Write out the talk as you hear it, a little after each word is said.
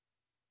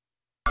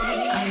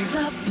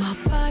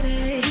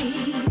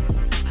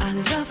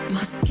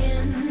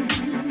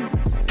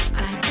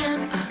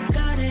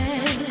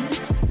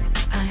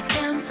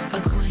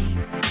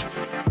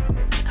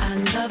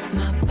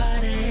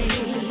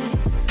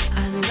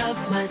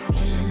my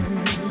skin.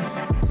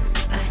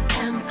 I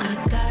am a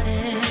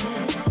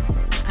goddess.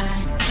 I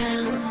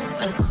am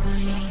a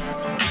queen.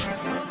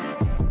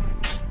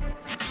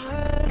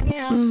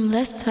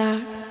 Let's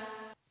talk.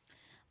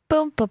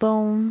 Boom, boom,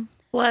 boom.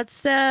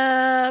 What's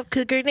up,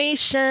 Cougar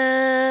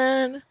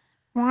Nation?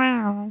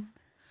 Wow.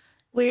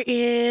 We're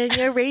in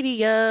your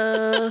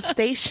radio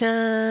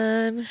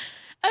station.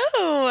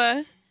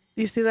 Oh,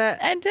 You see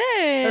that? I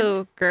did.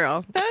 Oh,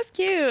 girl. That was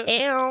cute.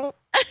 Ow.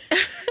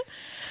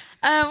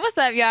 What's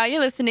up, y'all? You're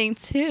listening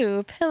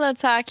to Pillow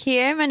Talk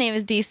here. My name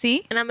is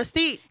DC, And I'm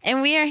Mystique.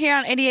 and we are here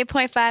on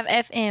 88.5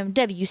 FM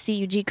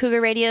WCUG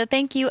Cougar Radio.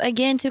 Thank you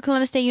again to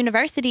Columbus State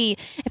University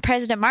and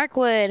President Mark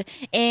Wood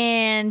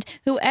and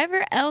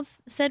whoever else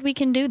said we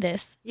can do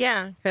this.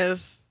 Yeah,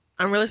 because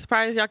I'm really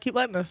surprised y'all keep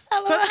letting us.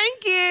 Hello. So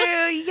thank you.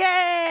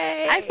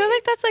 Yay. I feel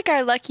like that's like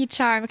our lucky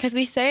charm because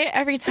we say it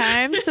every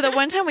time. So the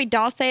one time we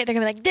don't say it, they're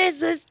going to be like,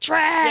 this is Yeah,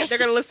 trash. they're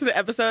going to listen to the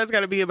episode. It's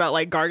going to be about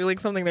like gargling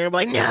something. They're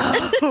going to be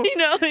like, no. you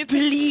know, like,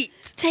 Delete.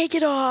 take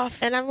it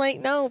off. And I'm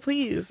like, no,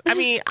 please. I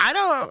mean,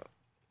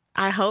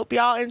 I hope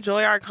y'all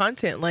enjoy our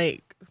content.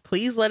 Like,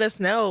 please let us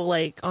know,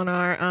 like, on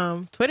our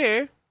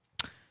Twitter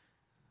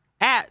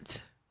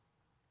at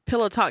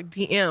Pillow Talk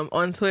DM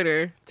on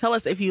Twitter. Tell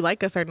us if you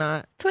like us or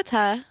not.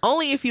 Twitter.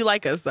 Only if you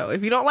like us, though.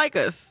 If you don't like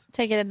us,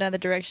 Take it another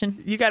direction.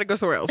 you got to go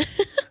somewhere else.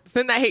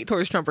 Send that hate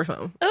towards Trump or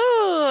something.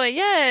 Oh,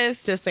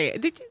 yes. Just say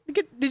it. Did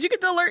you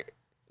get the alert?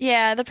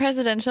 Yeah, the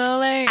presidential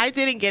alert. I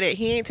didn't get it.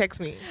 He ain't text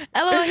me.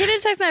 LOL, he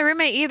didn't text my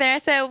roommate either. I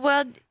said,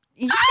 well,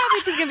 you're probably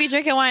just going to be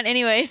drinking wine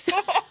anyways.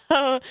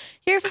 So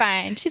you're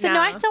fine. She said, no,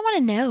 Nah. I still want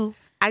to know.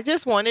 I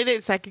just wanted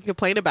it so I could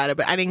complain about it,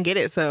 but I didn't get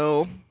it,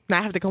 so now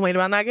I have to complain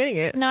about not getting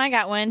it. No, I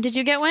got one. Did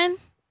you get one?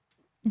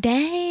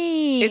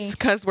 Dang. It's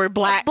because we're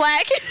black.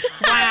 black.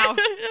 Wow.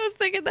 I was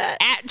thinking that.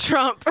 At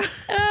Trump.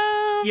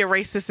 Um, Your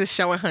racist is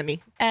showing,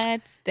 honey.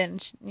 It's been,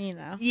 you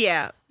know,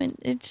 Yeah.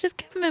 it's just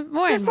coming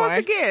more Just and more. once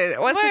again.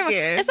 More and more.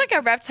 Again. It's like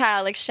a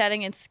reptile, like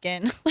shedding its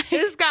skin.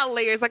 It's got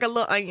layers like a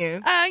little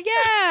onion. Oh,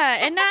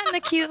 yeah. And not in the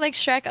cute, like,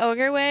 Shrek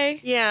ogre way.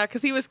 Yeah,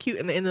 because he was cute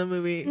in the end of the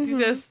movie. He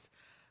just,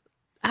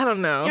 I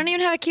don't know. You don't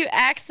even have a cute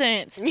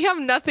accent. You have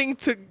nothing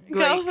to,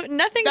 like,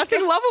 Nothing.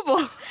 nothing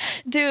lovable.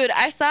 Dude,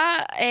 I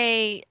saw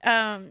a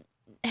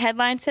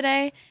headline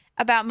today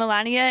about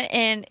Melania,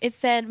 and it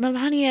said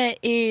Melania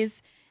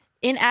is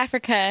in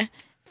Africa,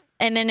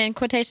 and then in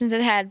quotations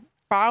it had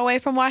far away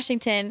from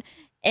Washington,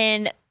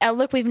 and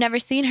look, we've never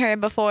seen her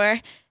before,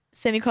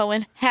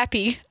 semicolon,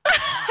 happy.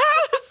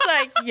 I was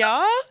like,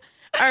 y'all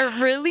are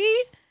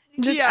really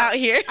just Yeah. out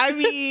here. I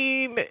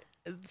mean,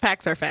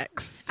 facts are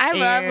facts. I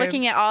love And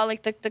looking at all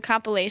like the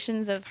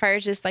compilations of her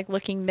just like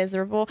looking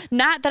miserable.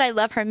 Not that I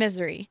love her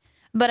misery,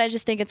 but I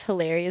just think it's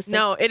hilarious. Like,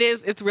 No, it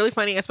is. It's really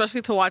funny,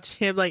 especially to watch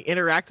him like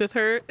interact with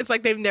her. It's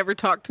like they've never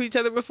talked to each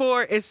other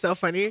before. It's so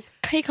funny.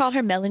 he called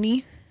her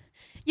Melanie.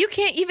 You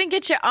can't even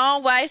get your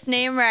own wife's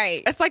name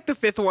right. It's like the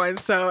fifth one,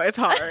 so it's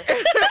hard.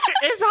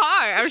 It's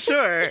hard, I'm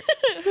sure.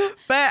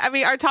 But I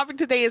mean, our topic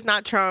today is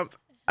not Trump,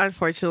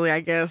 unfortunately, I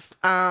guess.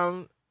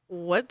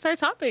 What's our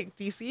topic,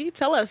 DC?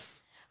 Tell us.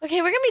 Okay,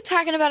 we're going to be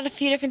talking about a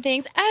few different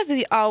things, as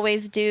we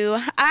always do.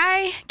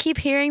 I keep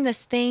hearing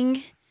this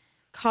thing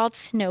called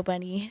Snow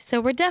Bunny.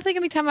 So we're definitely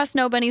going to be talking about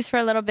snow bunnies for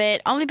a little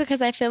bit, only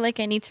because I feel like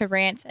I need to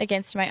rant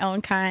against my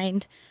own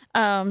kind.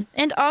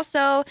 And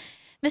also,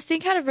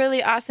 Mystique had a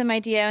really awesome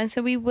idea, and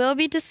so we will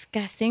be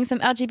discussing some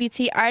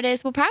LGBT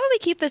artists. We'll probably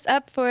keep this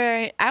up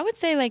for, I would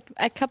say, like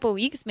a couple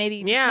weeks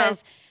maybe. Yeah.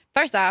 Because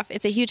first off,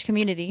 it's a huge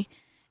community.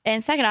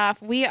 And second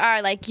off, we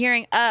are like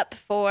gearing up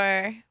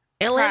for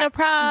Atlanta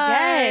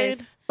Pride.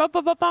 Yes.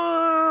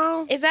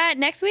 Ba-ba-ba-ba. Is that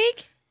next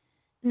week?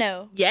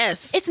 No.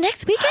 Yes. It's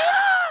next weekend?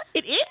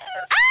 It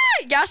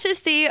is. Y'all should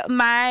see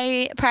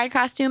my pride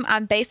costume.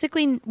 I'm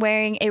basically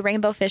wearing a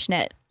rainbow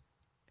fishnet.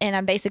 And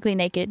I'm basically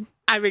naked.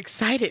 I'm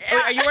excited.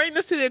 Are you wearing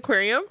this to the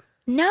aquarium?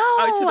 No.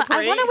 to the I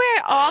parade? want to wear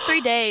it all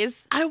 3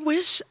 days. I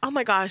wish. Oh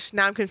my gosh.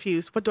 Now I'm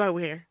confused. What do I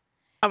wear?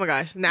 Oh my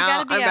gosh. Now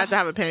gotta be I'm a about to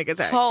have a panic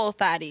attack. Whole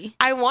thotty.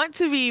 I want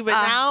to be, but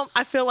now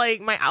I feel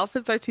like my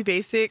outfits are too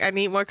basic. I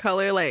need more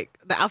color. Like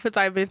the outfits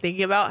I've been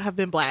thinking about have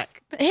been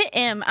black. Hit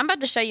M. I'm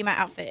about to show you my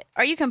outfit.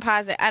 Or you can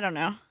pause it. I don't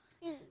know.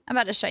 I'm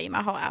about to show you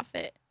my whole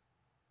outfit.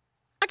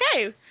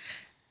 Okay.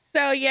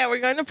 So yeah, we're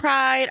going to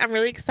Pride. I'm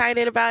really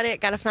excited about it.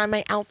 Got to find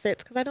my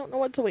outfits because I don't know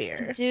what to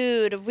wear.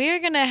 Dude, we're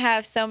going to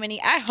have so many.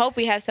 I hope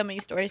we have so many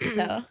stories to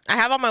tell. I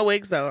have all my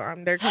wigs though.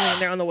 They're coming.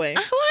 They're on the way. I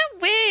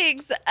want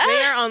wigs.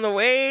 They are on the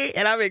way,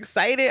 and I'm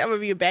excited. I'm gonna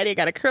be a baddie. I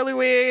got a curly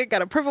wig,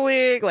 got a purple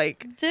wig.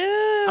 Like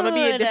Dude. I'm gonna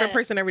be a different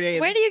person every day.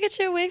 Where do you get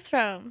your wigs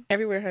from?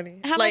 Everywhere,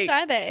 honey. How like,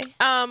 much are they?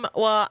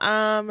 Well,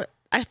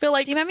 I feel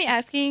like Do you mind me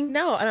asking?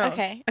 no, I don't.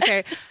 Okay.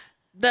 Okay.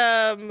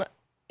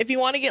 If you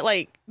want to get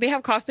like, they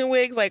have costume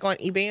wigs like on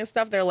eBay and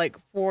stuff. They're like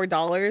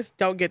 $4.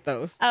 Don't get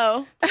those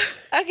Oh,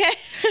 okay.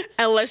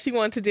 unless you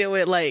want to deal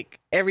with like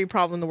every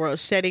problem in the world,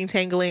 shedding,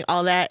 tangling,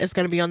 all that. It's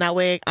gonna be on that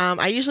wig.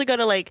 I usually go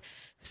to like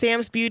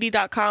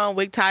samsbeauty.com,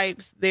 wig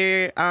types.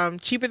 They're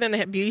cheaper than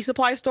the beauty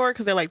supply store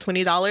because they're like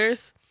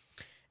 $20,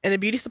 and the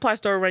beauty supply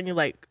store run you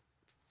like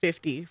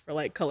 $50 for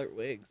like colored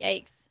wigs.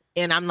 Yikes.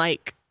 And I'm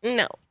like,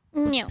 no,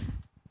 No.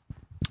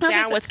 Okay,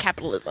 down so with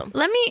capitalism.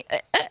 let me.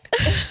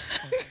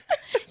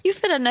 You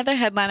fit another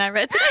headline I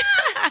read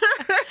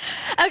today.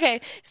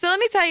 Okay, so let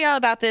me tell you all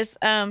about this.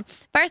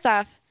 First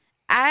off,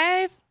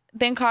 I've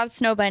been called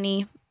Snow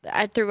Bunny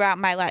throughout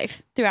my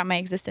life, throughout my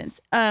existence.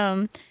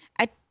 I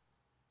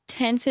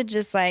tend to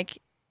just like,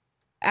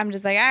 I'm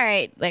just like, all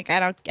right, like I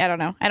don't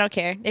know, I don't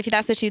care if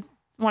that's what you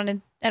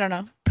wanted. I don't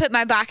know, put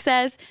my box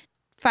as,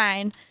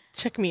 fine.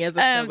 Check me as a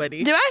Snow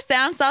Bunny. Do I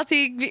sound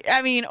salty?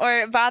 I mean,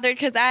 or bothered?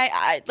 Because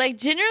I like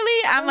generally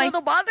I'm a like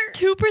little bothered.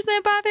 2%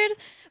 bothered.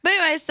 But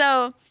anyway,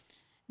 so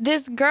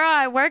this girl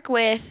I work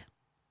with,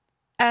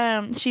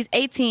 she's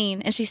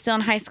 18 and she's still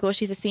in high school.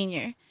 She's a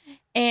senior,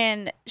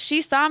 and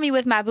she saw me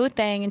with my boo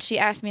thing, and she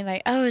asked me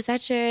like, "Oh, is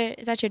that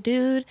your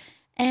dude?"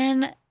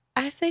 And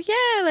I said,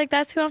 "Yeah, like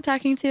that's who I'm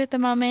talking to at the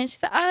moment." She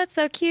said, "Oh, that's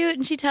so cute,"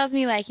 and she tells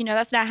me like,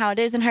 that's not how it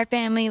is in her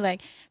family.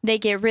 Like they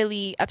get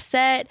really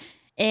upset,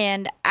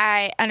 and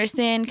I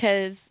understand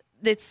because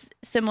it's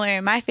similar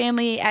in my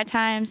family at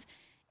times.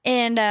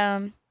 And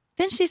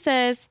then she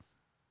says,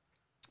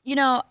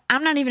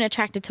 I'm not even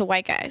attracted to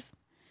white guys.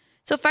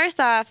 So first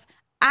off,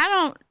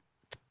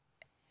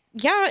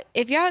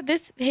 if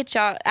this hits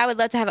y'all, I would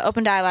love to have an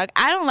open dialogue.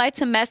 I don't like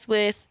to mess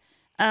with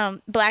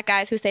black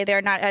guys who say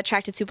they're not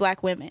attracted to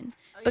black women,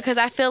 because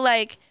I feel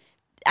like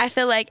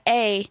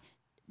something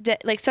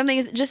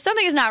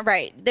is not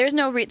right. There's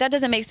no that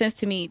doesn't make sense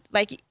to me,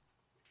 like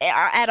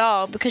at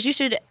all, because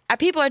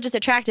people are just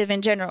attractive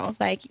in general.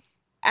 Like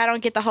I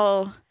don't get the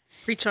whole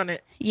Preach on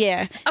it.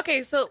 yeah.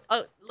 Okay, so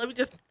let me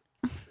just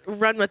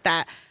run with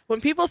that. When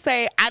people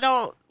say I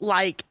don't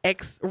like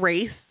X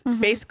race,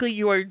 basically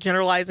you are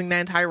generalizing the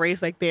entire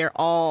race, like they're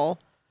all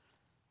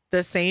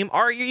the same.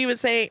 Or you're even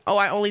saying, oh,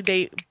 I only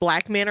date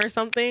black men or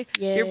something.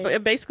 Yes. You're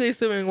basically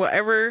assuming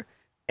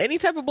any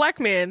type of black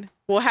man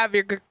will have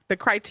the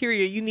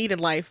criteria you need in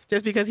life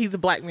just because he's a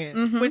black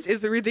man, which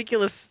is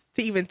ridiculous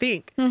to even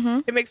think.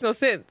 It makes no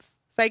sense.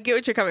 So I get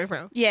what you're coming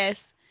from.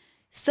 Yes.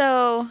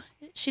 So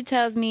she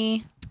tells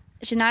me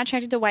she's not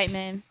attracted to white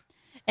men.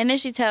 And then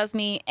she tells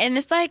me, and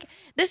it's like,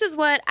 this is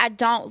what I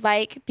don't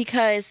like,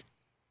 because,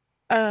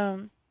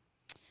 and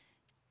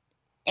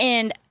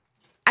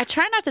I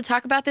try not to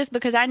talk about this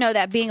because I know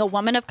that being a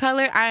woman of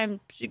color, I'm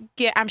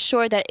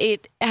sure that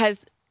it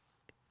has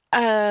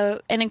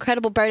an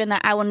incredible burden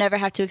that I will never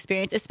have to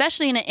experience,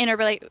 especially in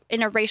an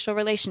interracial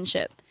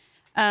relationship.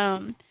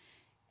 And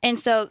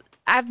so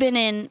I've been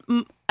in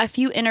a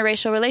few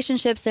interracial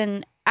relationships,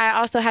 and I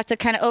also have to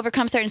kind of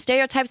overcome certain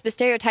stereotypes, but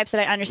stereotypes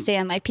that I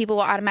understand. Like people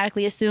will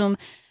automatically assume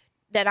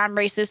that I'm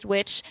racist,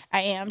 which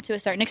I am to a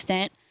certain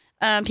extent.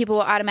 People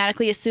will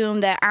automatically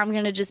assume that I'm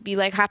going to just be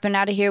like hopping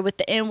out of here with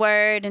the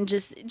N-word and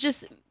just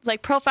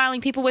like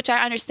profiling people, which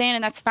I understand,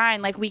 and that's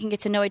fine. Like we can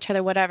get to know each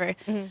other, whatever.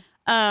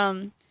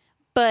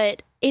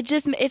 But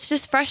it's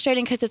just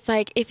frustrating, because it's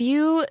like, if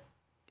you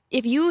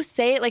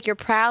say it like you're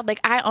proud,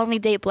 like I only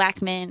date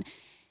black men,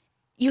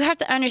 you have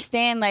to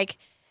understand, like,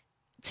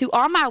 to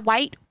all my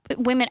white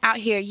women out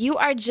here, you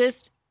are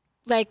just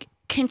like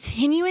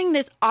continuing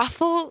this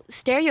awful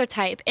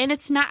stereotype, and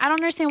it's not. I don't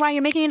understand why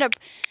you're making it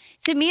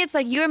to me, it's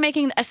like you're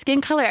making a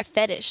skin color a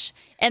fetish,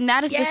 and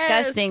that is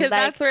disgusting. Because like,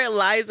 that's where it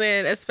lies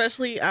in,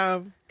 especially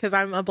because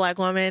I'm a black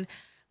woman.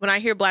 When I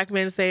hear black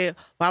men say,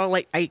 well,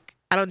 I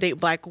don't date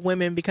black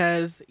women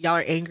because y'all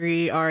are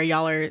angry or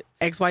y'all are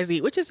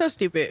XYZ, which is so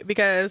stupid,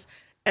 because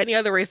any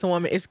other race of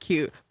woman is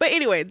cute. But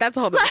anyway, that's a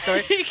whole other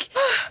story.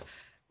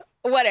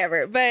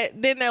 Whatever. But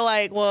then they're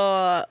like,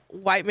 well,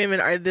 white women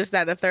are this,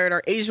 that, and the third,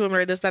 or Asian women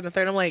are this, that, and the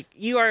third. I'm like,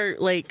 you are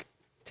like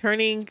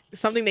turning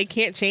something they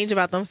can't change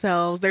about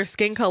themselves, their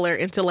skin color,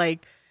 into like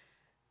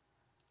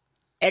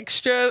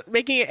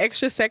making it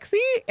extra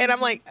sexy. And I'm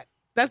like,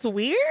 that's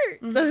weird.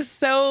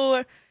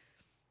 That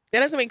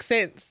doesn't make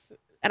sense.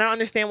 And I don't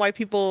understand why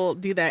people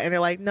do that. And they're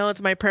like, no,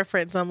 it's my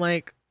preference. I'm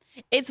like,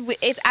 it's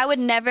I would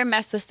never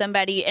mess with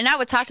somebody, and I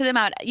would talk to them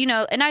out,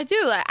 and I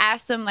do. I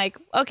ask them like,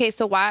 okay,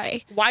 so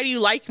why do you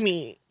like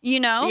me?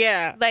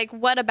 Yeah. Like,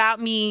 what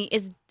about me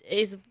is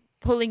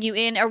pulling you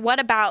in, or what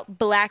about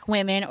black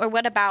women, or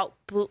what about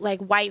like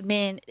white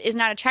men is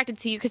not attracted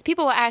to you? Because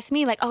people will ask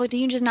me like, oh, do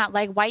you just not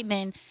like white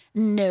men?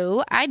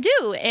 No, I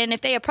do. And if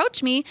they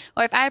approach me,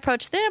 or if I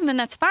approach them, then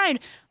that's fine.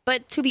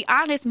 But to be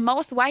honest,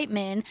 most white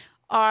men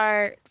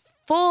are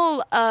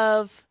full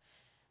of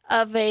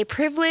a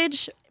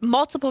privilege,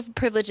 multiple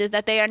privileges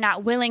that they are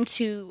not willing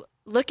to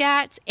look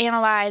at,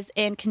 analyze,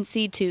 and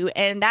concede to.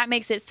 And that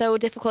makes it so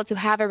difficult to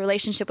have a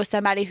relationship with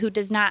somebody who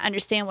does not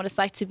understand what it's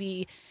like to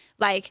be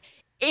like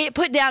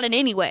put down in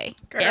any way.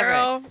 Girl,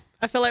 ever.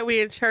 I feel like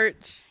we in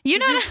church. You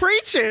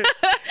preaching.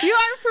 You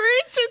are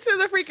preaching to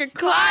the freaking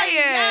choir.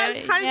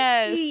 Yes,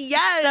 honey.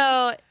 Yes.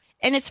 So,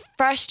 and it's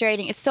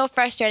frustrating. It's so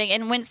frustrating.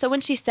 And when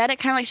she said it,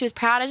 kind of like she was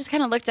proud, I just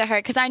kind of looked at her,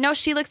 because I know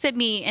she looks at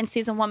me and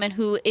sees a woman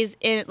who is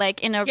in a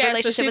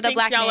relationship with a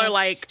black man. Are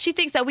like, she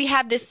thinks that we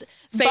have this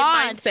same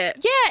bond.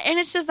 mindset. Yeah, and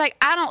it's just like,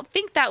 I don't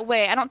think that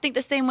way. I don't think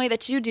the same way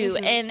that you do.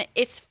 And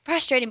it's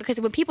frustrating, because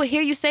when people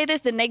hear you say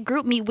this, then they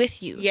group me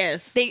with you.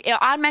 Yes. They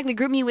automatically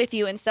group me with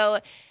you. And so,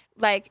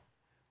 like,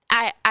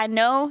 I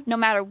know no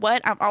matter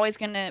what, I'm always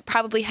going to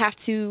probably have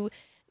to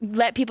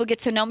let people get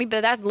to know me,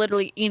 but that's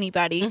literally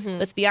anybody,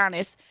 let's be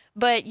honest.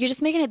 But you're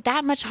just making it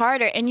that much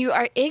harder, and you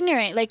are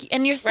ignorant. Like,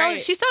 and you're so,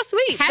 Right. she's so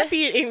sweet. but-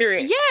 Happy and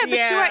ignorant. yeah, but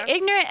you are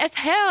ignorant as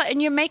hell,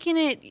 and you're making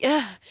it.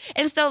 Ugh.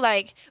 And so,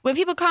 like, when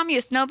people call me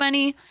a snow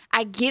bunny,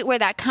 I get where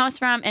that comes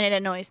from, and it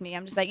annoys me.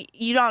 I'm just like,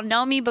 you don't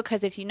know me,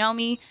 because if you know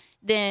me,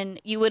 then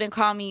you wouldn't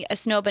call me a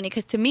snow bunny.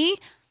 Because to me,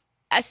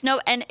 a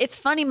snow, and it's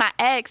funny, my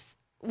ex,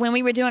 when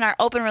we were doing our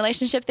open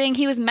relationship thing,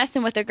 he was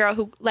messing with a girl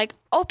who, like,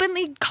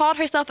 openly called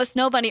herself a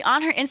snow bunny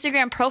on her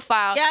Instagram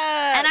profile.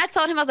 Yes. And I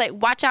told him, I was like,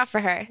 watch out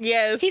for her.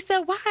 Yes. He said,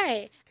 why?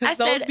 I Because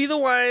those said, be the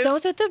ones.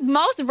 those are the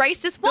most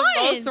racist the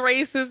ones. most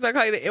racist that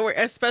call you the N-word,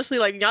 especially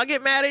like y'all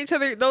get mad at each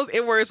other. Those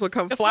N-words would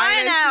come Flying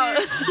flying out. out.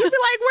 You'd be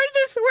like,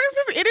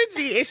 where's this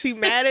energy? Is she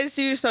mad at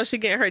you? So she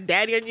getting her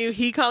daddy on you.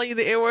 He calling you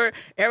the N-word.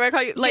 Everybody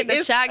call you like Getting the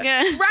it's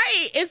shotgun.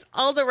 right. It's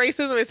all the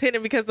racism is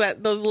hidden because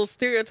those little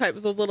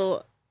stereotypes, those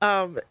little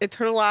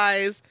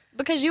internalized.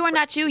 Because you are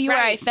not you. You are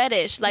a Right.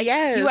 fetish. Like,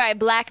 Yes. you are a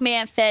black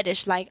man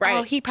fetish. Like, Right.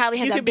 oh, he probably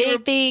has You a can be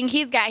big thing.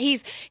 He's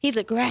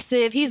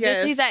aggressive. He's Yes.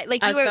 this. He's that.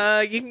 Like, A you are.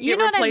 thug. You can get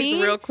know what I replaced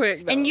mean? real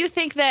quick, though. And you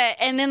think that,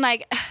 and then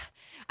like,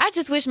 I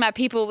just wish my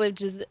people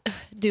would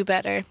do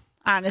better.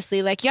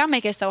 Honestly, like, y'all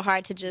make it so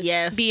hard to just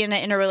Yes. be in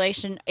an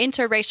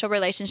interracial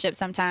relationship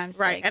sometimes.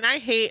 Right. Like, And I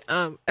hate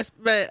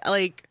but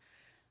like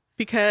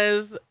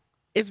because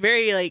it's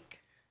very like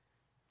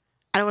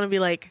I don't want to be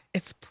like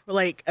it's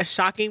like a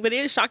shocking, but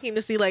it is shocking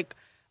to see like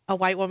a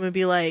white woman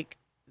be like,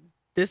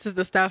 this is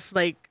the stuff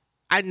like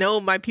I know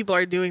my people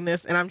are doing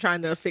this and I'm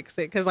trying to fix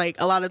it, because like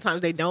a lot of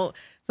times they don't.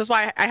 So that's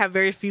why I have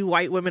very few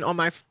white women on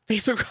my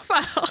Facebook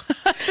profile.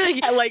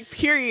 Like,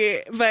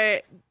 period.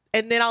 But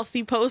and then I'll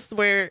see posts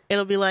where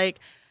it'll be like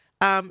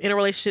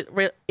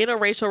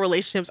interracial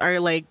relationships are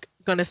like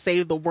gonna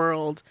save the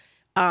world.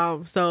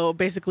 So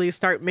basically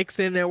start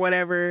mixing or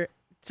whatever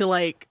to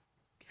like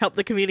help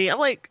the community. I'm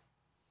like,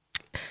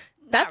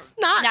 that's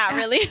not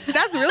really.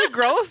 that's really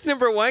gross.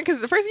 Number one, because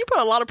first you put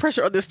a lot of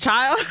pressure on this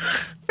child,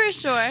 For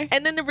sure.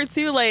 and then number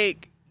two,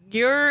 like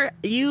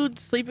you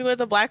sleeping with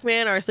a black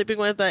man or sleeping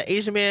with an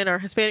Asian man or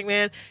Hispanic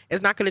man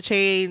is not going to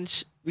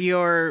change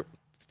your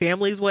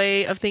family's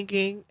way of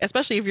thinking,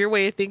 especially if your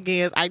way of thinking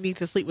is I need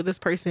to sleep with this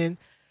person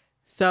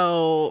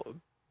so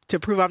to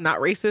prove I'm not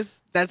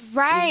racist. That's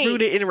Right.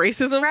 rooted in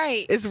racism.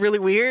 Right. It's really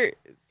weird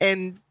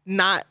and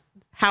not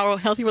how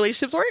healthy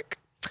relationships work.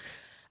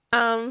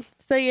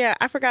 So yeah,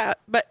 I forgot,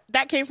 but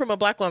that came from a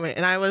black woman,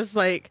 and I was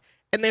like,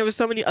 and there was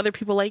so many other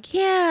people like,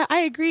 yeah,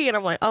 I agree, and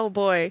I'm like, oh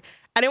boy,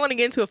 I didn't want to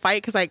get into a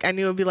fight because like I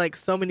knew it'd be like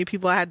so many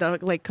people I had to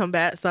like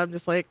combat, so I'm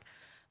just like,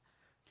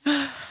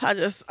 I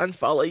just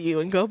unfollow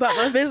you and go about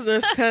my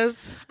business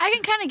because I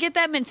can kind of get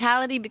that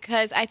mentality,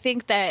 because I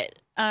think that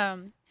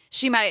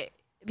she might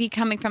be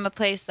coming from a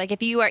place like,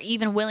 if you are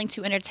even willing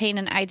to entertain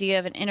an idea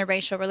of an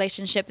interracial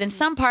relationship, then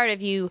some part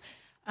of you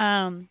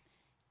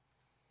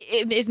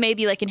is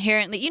maybe like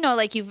inherently, you know,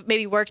 like you've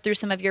maybe worked through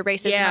some of your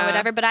racism Yeah. or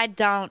whatever. But I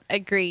don't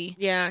agree.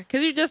 yeah,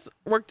 because you just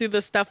work through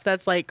the stuff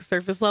that's like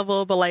surface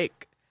level, but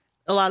like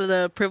a lot of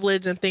the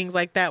privilege and things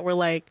like that were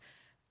like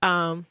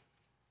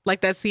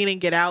that scene in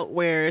Get Out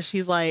where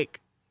she's like,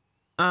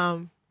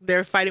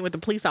 they're fighting with the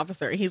police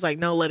officer and he's like,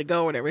 no, let it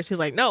go or whatever. And she's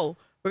like, no,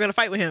 we're gonna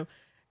fight with him.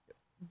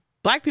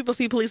 Black people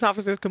see police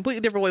officers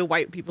completely different way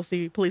white people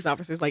see police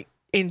officers, like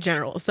in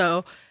general.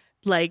 So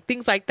like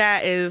things like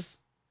that is,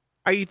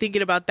 are you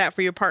thinking about that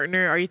for your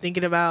partner? Are you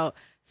thinking about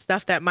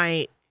stuff that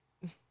might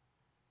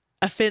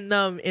offend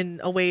them in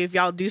a way if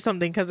y'all do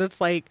something? Because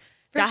it's like,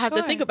 For y'all have to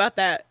sure. think about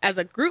that as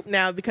a group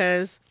now,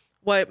 because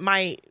what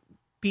might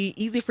be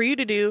easy for you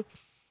to do,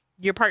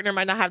 your partner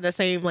might not have the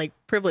same like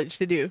privilege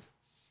to do.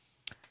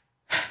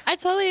 I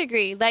totally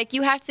agree. Like,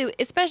 you have to,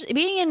 especially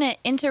being in an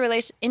why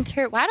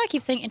do I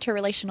keep saying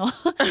interrelational?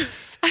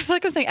 I feel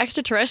like I'm saying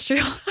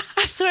extraterrestrial.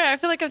 I swear, I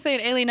feel like I'm saying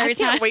alien every I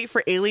can't time. wait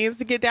for aliens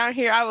to get down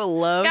here. I would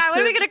love God, to. what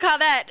are we going to call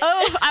that?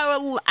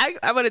 Oh,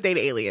 I want to date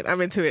an alien. I'm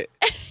into it.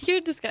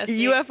 You're disgusting.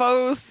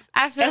 UFOs,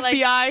 I feel like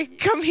FBI,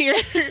 come here.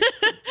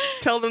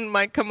 Tell them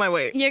come my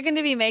way. you're going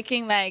to be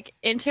making like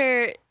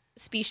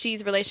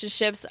interspecies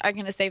relationships are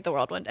going to save the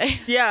world one day.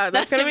 Yeah,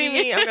 that's That's gonna be gonna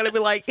be me. I'm gonna be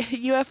like,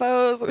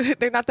 UFOs,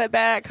 they're not that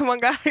bad. Come on,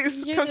 guys,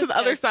 You're come to the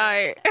other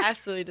side. disgusting.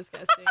 Absolutely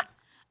disgusting.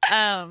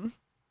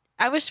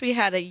 I wish we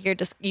had a you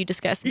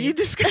disgust me, You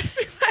discuss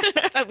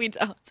but we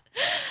don't.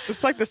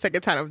 It's like the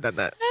second time I've done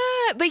that.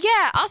 But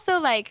yeah, also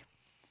like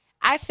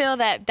I feel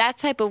that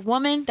type of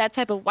woman, that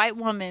type of white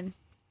woman,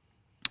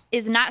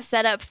 is not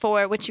set up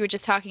for what you were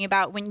just talking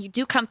about when you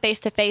do come face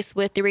to face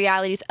with the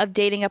realities of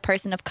dating a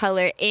person of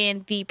color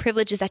and the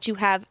privileges that you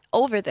have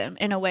over them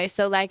in a way.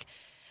 So like,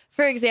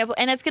 for example,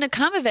 and it's going to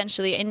come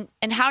eventually.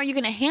 And how are you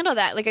going to handle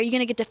that? Like, are you going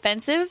to get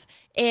defensive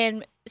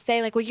and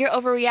say like, well, you're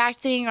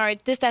overreacting or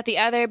this, that, the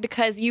other,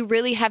 because you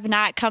really have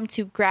not come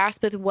to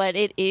grasp with what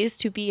it is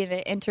to be in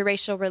an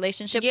interracial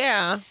relationship?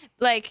 Yeah,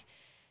 Like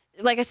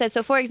I said,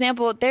 so for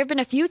example, there have been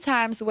a few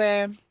times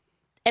where,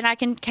 and I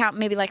can count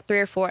maybe like 3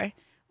 or 4,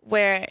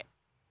 where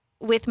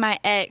with my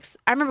ex,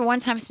 I remember one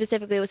time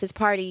specifically, it was his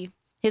party,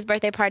 his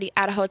birthday party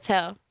at a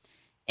hotel.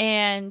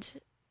 And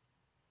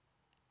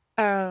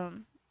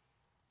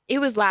it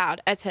was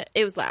loud.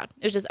 It was loud.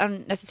 It was just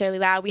unnecessarily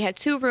loud. We had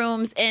 2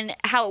 rooms, and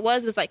how it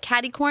was like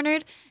catty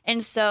cornered.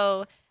 And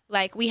so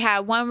like we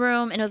had one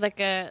room, and it was like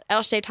a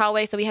L-shaped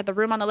hallway. So we had the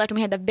room on the left, and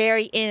we had the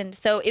very end.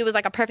 So it was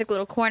like a perfect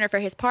little corner for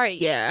his party.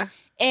 Yeah.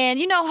 And,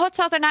 you know,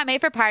 hotels are not made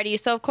for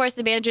parties. So, of course,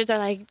 the managers are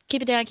like,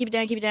 keep it down, keep it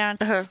down, keep it down.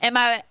 Uh-huh. And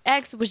my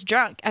ex was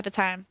drunk at the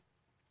time.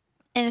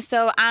 And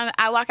so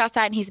I walk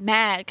outside, and he's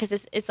mad because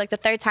it's like the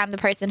 3rd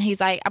time he's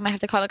like, I'm going to have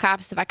to call the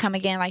cops if I come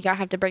again. Like, y'all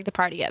have to break the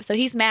party up. So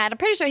he's mad. I'm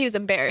pretty sure he was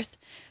embarrassed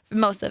for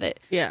most of it.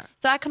 Yeah.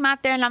 So I come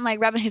out there, and I'm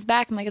like rubbing his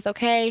back. I'm like, it's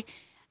okay.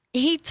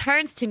 He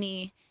turns to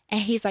me,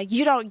 and he's like,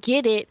 you don't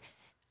get it.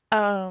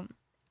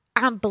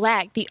 I'm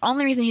black. The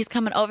only reason he's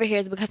coming over here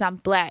is because I'm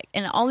black.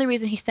 And the only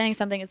reason he's saying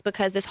something is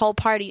because this whole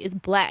party is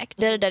black.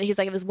 He's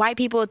like, if it was white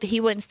people, he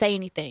wouldn't say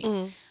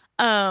anything.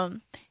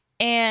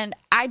 And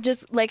I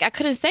just, like, I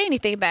couldn't say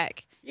anything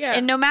back. Yeah.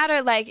 And no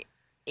matter, like,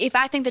 if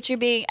I think that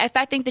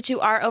you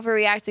are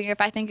overreacting, or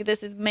if I think that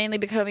this is mainly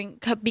coming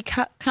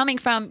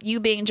from you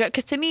being drunk,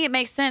 because to me it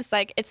makes sense.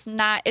 Like, it's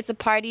a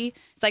party.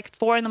 It's like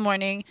 4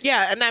 a.m.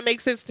 Yeah, and that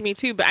makes sense to me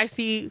too. But I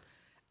think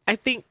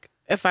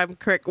if I'm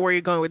correct, where you're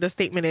going with the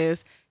statement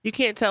is, you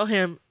can't tell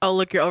him, oh,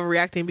 look, you're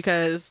overreacting,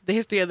 because the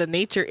history of the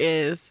nature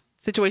is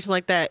situations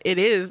like that. It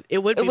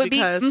would be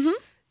because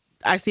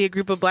I see a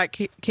group of black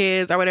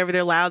kids or whatever,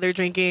 they're loud, they're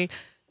drinking,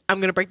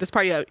 I'm going to break this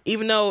party up.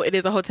 Even though it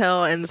is a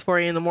hotel and it's 4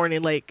 a.m.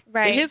 like,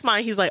 in his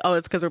mind, he's like, oh,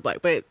 it's because we're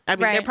black. But I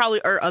mean, there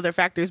probably are other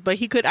factors, but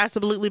he could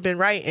absolutely been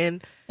right.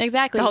 And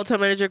exactly, the hotel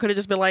manager could have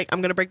just been like,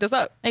 I'm going to break this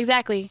up.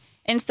 Exactly.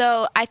 And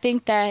so I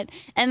think that,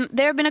 and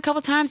there have been a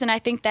couple times, and I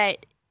think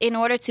that in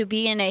order to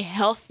be in a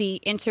healthy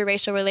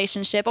interracial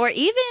relationship, or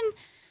even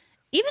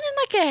in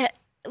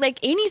like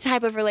any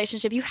type of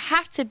relationship, you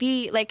have to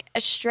be like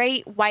a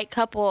straight white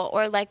couple,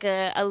 or like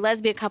a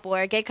lesbian couple,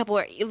 or a gay couple,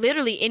 or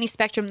literally any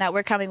spectrum that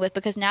we're coming with,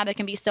 because now there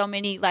can be so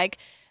many like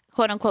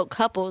quote unquote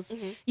couples.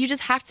 You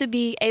just have to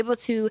be able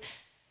to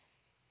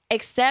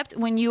accept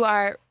when you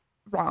are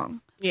wrong,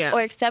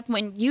 or accept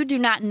when you do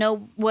not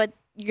know what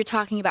you're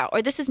talking about,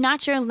 or this is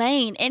not your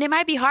lane. And it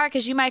might be hard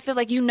because you might feel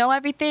like you know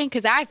everything,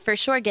 because I for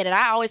sure get it.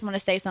 I always want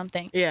to say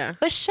something. Yeah.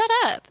 But shut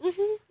up.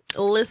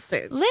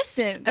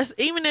 Listen.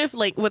 Even if,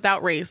 like,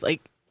 without race,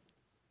 like,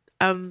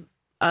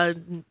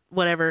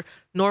 whatever,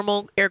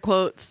 normal, air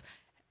quotes,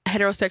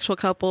 heterosexual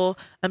couple,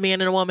 a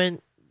man and a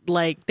woman,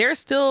 like, there's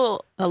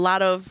still a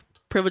lot of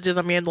privileges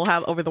a man will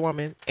have over the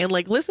woman. And,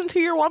 like, listen to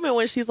your woman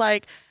when she's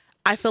like,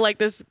 I feel like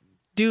this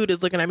dude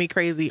is looking at me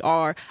crazy,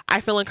 or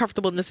I feel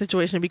uncomfortable in this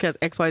situation because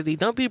XYZ.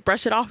 Don't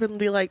brush it off and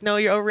be like, no,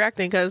 you're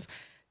overreacting, because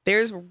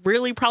there's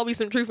really probably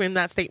some truth in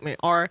that statement.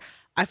 Or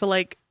I feel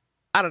like,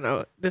 I don't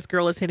know, this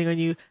girl is hitting on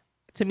you.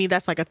 To me,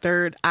 that's like a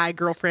third eye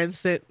girlfriend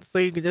sit, so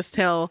you can just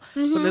tell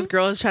when this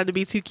girl is trying to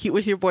be too cute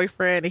with your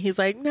boyfriend, and he's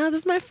like, no, this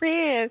is my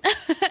friend.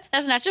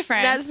 That's not your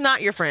friend. That's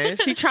not your friend.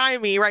 She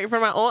trying me right in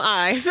front of my own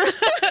eyes.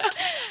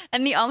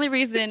 And the only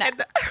reason I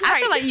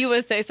feel like you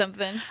would say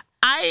something.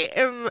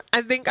 I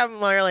think I'm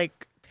more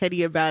like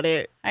petty about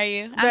it. Are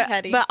you? I'm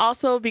petty. But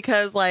also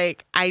because,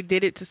 like, I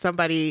did it to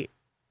somebody.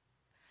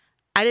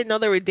 I didn't know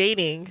they were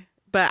dating,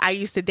 but I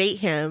used to date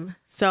him.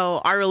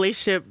 So our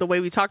relationship, the way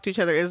we talk to each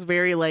other, is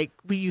very like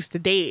we used to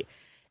date.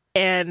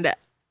 And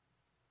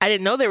I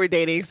didn't know they were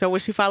dating. So when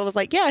she finally was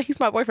like, yeah, he's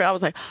my boyfriend, I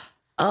was like,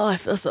 oh, I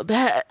feel so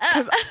bad.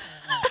 Because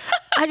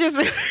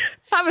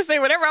I was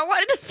saying whatever I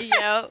wanted to say.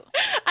 Yep.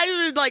 I just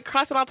was like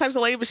crossing all types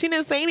of lanes, but she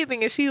didn't say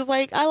anything. And she was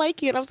like, I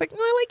like you. And I was like,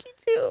 I like you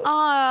too.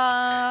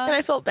 Aww. And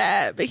I felt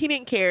bad, but he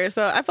didn't care.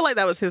 So I feel like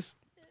that was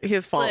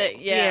his fault.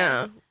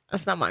 Yeah.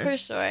 That's not mine. For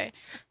sure.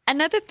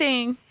 Another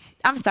thing,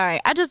 I'm sorry.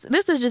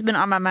 This has just been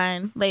on my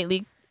mind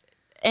lately.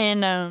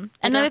 And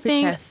another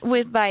thing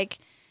with like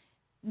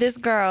this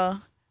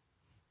girl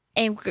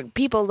and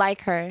people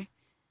like her.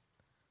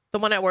 The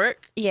one at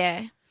work?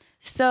 Yeah.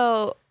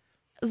 So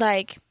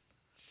like,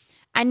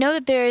 I know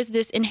that there is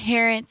this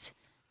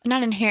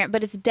not inherent,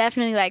 but it's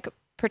definitely like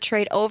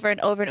portrayed over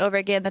and over and over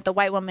again that the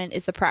white woman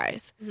is the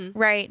prize,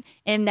 right?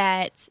 And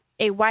that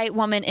a white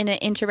woman in an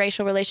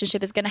interracial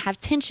relationship is going to have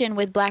tension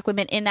with black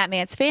women in that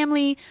man's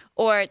family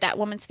or that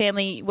woman's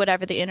family,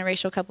 whatever the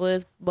interracial couple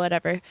is,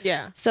 whatever.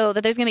 Yeah. So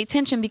that there's going to be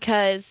tension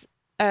because,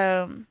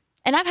 and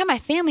I've had my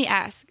family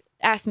ask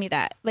me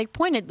that, like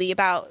pointedly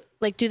about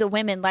like, do the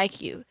women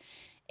like you?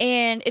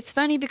 And it's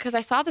funny because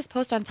I saw this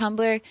post on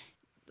Tumblr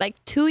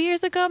like 2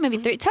 years ago, maybe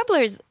 3.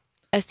 Tumblr's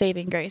a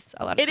saving grace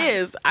a lot of times. It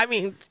is. I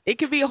mean, it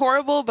could be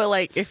horrible, but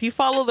like if you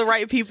follow the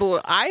right people,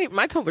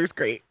 my Tumblr's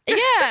great. Yeah.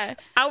 I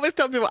always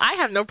tell people I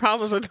have no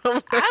problems with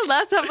Tumblr. I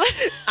love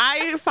Tumblr.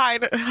 I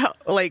find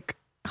like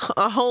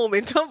a home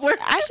in Tumblr.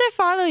 I should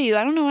follow you.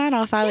 I don't know why I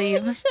don't follow you.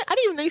 I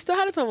didn't even know you still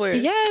had a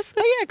Tumblr. Yes.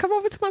 Oh yeah, come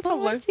over to my Tumblr.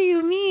 What do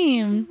you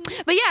mean?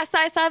 But yeah, so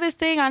I saw this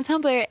thing on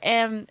Tumblr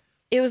and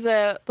it was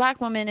a black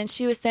woman and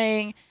she was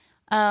saying,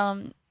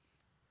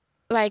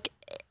 like,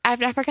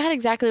 I forgot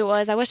exactly what it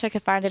was. I wish I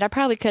could find it. I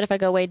probably could if I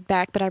go way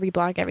back, but I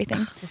reblog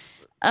everything.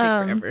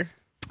 Forever.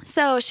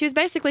 So she was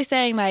basically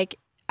saying, like,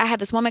 I had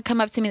this woman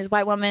come up to me, this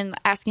white woman,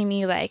 asking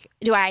me, like,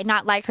 do I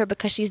not like her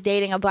because she's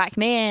dating a black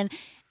man?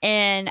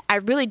 And I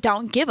really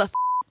don't give a f.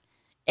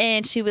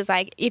 And she was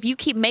like, if you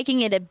keep making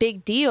it a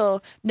big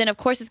deal, then of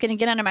course it's going to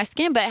get under my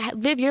skin. But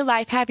live your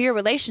life, have your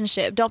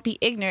relationship. Don't be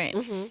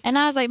ignorant. And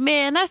I was like,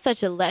 man, that's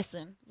such a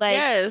lesson. Like,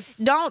 Yes.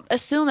 don't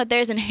assume that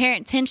there's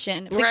inherent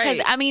tension. Because,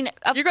 Right. I mean,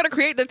 You're going to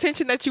create the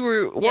tension that you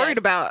were worried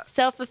about.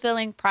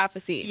 Self-fulfilling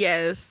prophecy.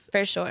 Yes.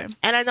 For sure.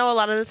 And I know a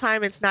lot of the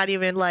time it's not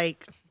even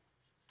like,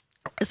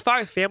 as far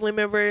as family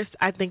members,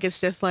 I think it's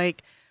just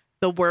like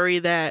the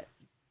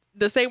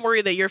same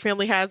worry that your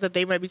family has that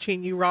they might be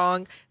treating you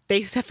wrong.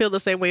 They feel the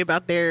same way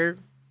about their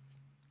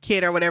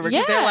kid or whatever.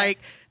 Because they're Yeah. like,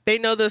 they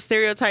know the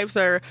stereotypes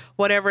or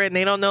whatever, and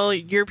they don't know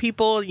your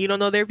people, you don't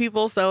know their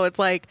people. So it's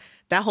like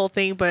that whole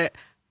thing. But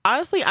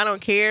honestly, I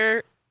don't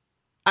care.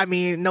 I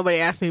mean, nobody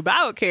asked me, but I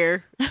don't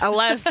care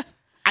unless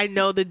I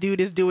know the dude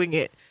is doing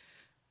it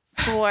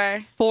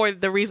for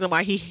the reason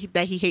why he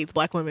hates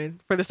black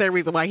women, for the same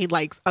reason why he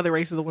likes other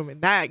races of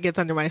women. That gets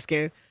under my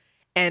skin.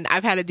 And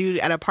I've had a dude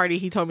at a party,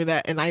 he told me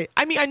that, and I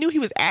mean, I knew he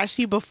was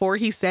ashy before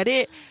he said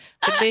it,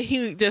 but then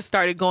he just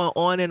started going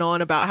on and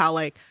on about how,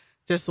 like,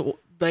 just,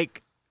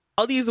 like,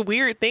 all these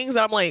weird things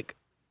that I'm like,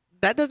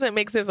 that doesn't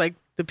make sense, like,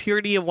 the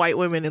purity of white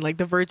women and, like,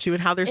 the virtue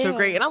and how they're so Ew.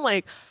 great. And I'm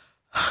like,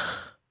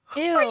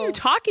 who are you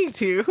talking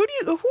to?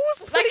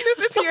 Who's putting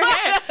this into your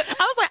head? I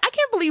was like, I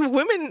can't believe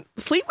women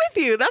sleep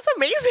with you. That's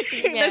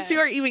amazing Yeah. that you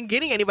are even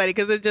getting anybody,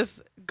 because it's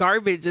just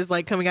garbage is,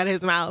 like, coming out of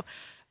his mouth.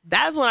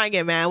 That's when I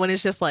get mad, when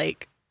it's just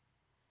like,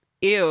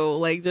 ew,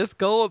 like, just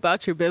go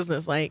about your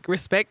business. Like,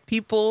 respect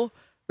people,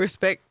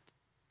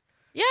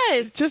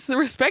 Yes. just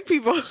respect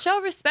people.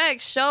 Show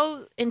respect.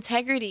 Show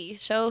integrity.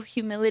 Show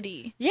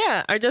humility.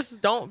 Yeah, or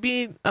just don't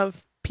be a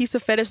piece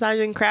of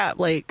fetishizing crap.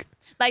 Like,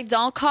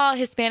 Don't call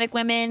Hispanic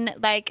women,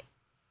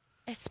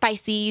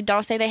 spicy.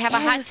 Don't say they have a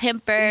hot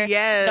temper.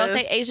 Yes. Don't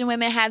say Asian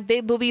women have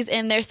big boobies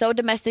and they're so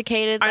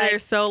domesticated. are they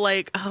so,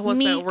 like, what's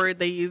that meek. word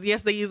they use?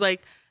 Yes, they use,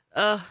 like,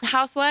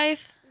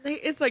 housewife.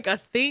 it's like a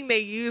thing they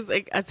use,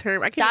 like a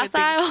term. I can't even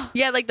Docile? think.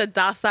 Yeah, like the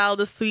docile,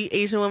 the sweet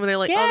Asian women. They're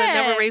like, oh, they Yeah.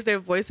 never raise their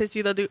voice at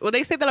you. They'll do. Well,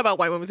 they say that about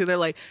white women too. They're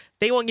like,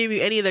 they won't give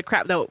you any of the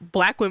crap that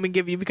black women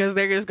give you because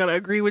they're just gonna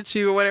agree with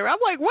you or whatever. I'm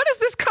like, what is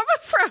this coming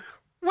from?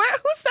 Who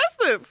says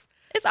this?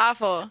 It's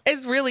awful.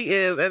 It really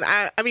is. And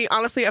I mean,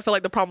 honestly, I feel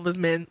like the problem is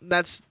men.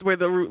 That's where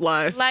the root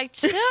lies.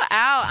 Chill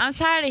out. I'm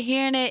tired of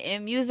hearing it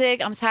in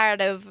music. I'm tired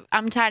of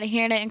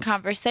hearing it in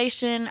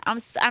conversation.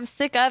 I'm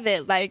sick of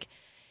it.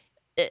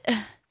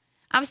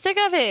 I'm sick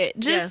of it.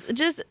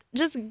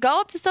 Just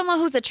go up to someone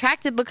who's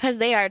attracted because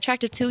they are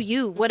attracted to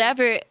you.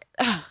 Whatever.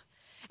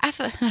 I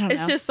don't know.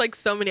 It's just like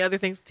so many other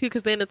things too.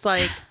 Because then it's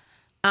like,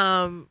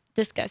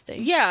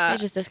 disgusting. yeah,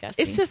 It's just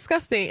disgusting. it's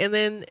disgusting. And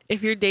then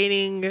if you're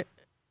dating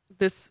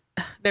this,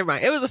 never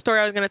mind. It was a story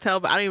I was gonna tell,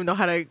 but I don't even know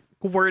how to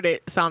word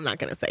it, so I'm not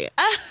gonna say it.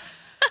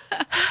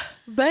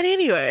 But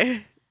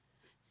anyway,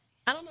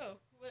 I don't know.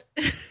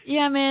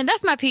 Yeah, man.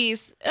 That's my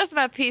piece. That's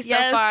my piece so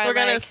Yes, far. we're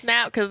gonna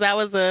snap because that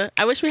was I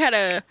wish we had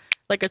a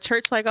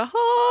church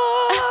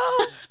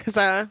because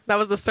that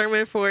was the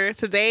sermon for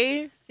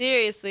today.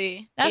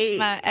 Seriously. That's Hey.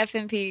 my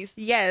effing piece.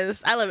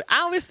 Yes, I love it.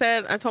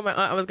 I told my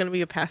aunt I was gonna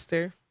be a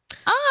pastor,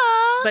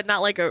 Aw. but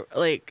not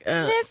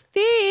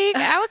Mystique.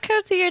 I would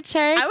come to your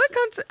church. I would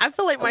come to. I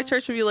feel like my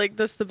church would be like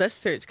this the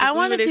best church. 'Cause I we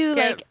wanna would do,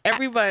 accept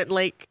everybody,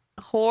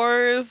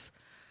 whores.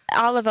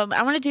 all of them.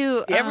 I want to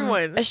do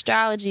Everyone.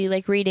 astrology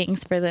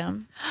readings for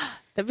them.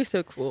 That'd be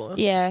so cool.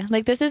 Yeah,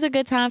 this is a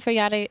good time for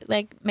y'all to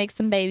make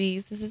some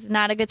babies. This is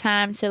not a good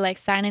time to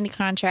sign any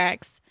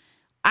contracts.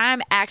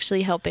 I'm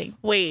actually helping.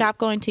 Wait. Stop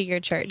going to your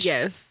church.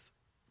 Yes.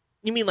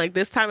 You mean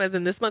this time as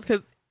in this month?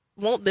 Because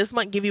won't this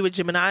month give you a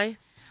Gemini?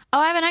 Oh,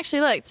 I haven't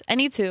actually looked. I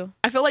need to.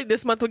 I feel like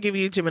this month will give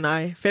you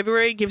Gemini.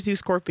 February gives you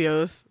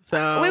Scorpios.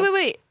 So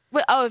Wait.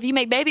 Oh, if you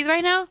make babies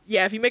right now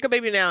yeah, if you make a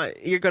baby now,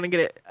 you're gonna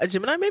get a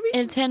Gemini maybe?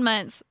 in 10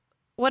 months.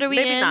 What are we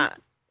Maybe in? not.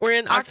 We're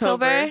in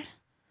October.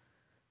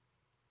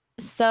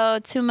 So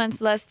 2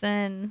 months less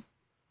than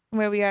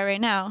where we are right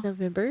now.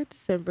 November,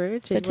 December,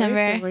 January, September.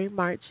 February,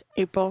 March,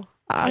 April,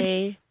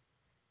 May,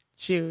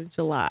 June,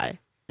 July.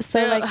 So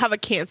They'll have a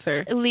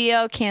Cancer.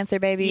 Leo, Cancer,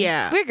 baby.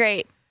 Yeah. We're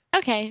great.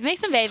 Okay, make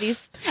some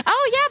babies.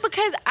 Oh yeah,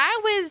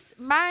 because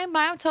my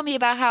mom told me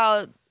about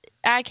how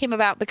I came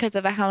about because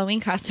of a Halloween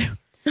costume.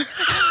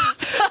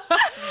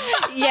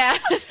 Yeah.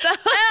 So,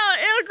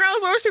 Ew,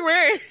 gross. What was she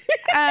wearing?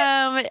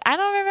 I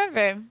don't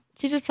remember.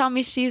 She just told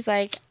me she's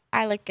like,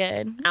 I look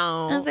good.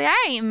 I was Oh, like, all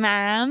right,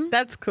 mom.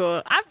 that's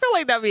cool. I feel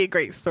like that'd be a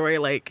great story.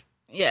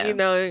 Yeah.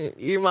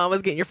 Your mom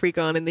was getting your freak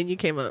on, and then you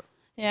came up.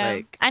 Yeah.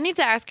 I need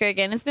to ask her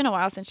again. It's been a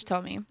while since she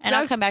told me. And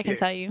I'll That's come back and cute.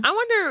 tell you. I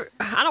wonder.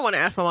 I don't want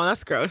to ask my mom.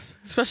 That's gross,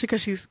 especially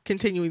because she's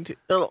continuing to.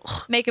 Ugh.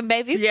 Making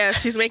babies? Yeah,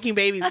 she's making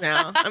babies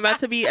now. I'm about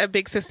to be a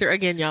big sister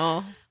again,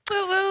 y'all.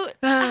 Woo woo.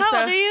 How So-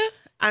 old are you?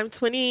 I'm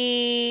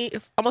 20,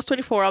 almost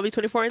 24. I'll be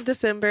 24 in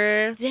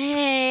December.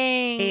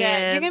 Dang.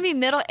 And- You're going to be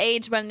middle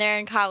aged when they're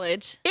in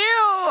college. Ew.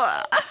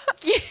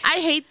 I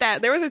hate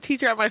that. There was a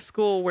teacher at my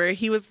school where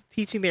he was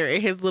teaching there,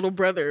 and his little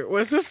brother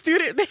was a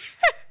student there.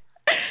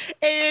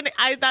 And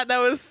I thought that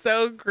was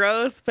so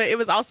gross, but it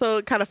was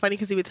also kind of funny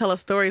because he would tell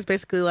us stories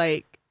basically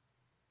like,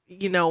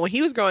 you know, when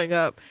he was growing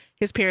up,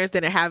 his parents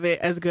didn't have it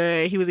as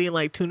good. He was eating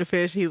like tuna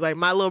fish. He's like,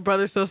 my little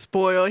brother's so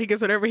spoiled. He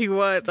gets whatever he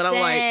wants. And I'm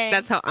like, Dang.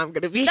 that's how I'm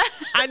going to be.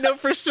 I know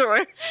for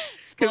sure.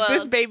 Because this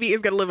Spoiled. baby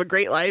is going to live a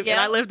great life. Yep. And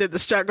I lived in the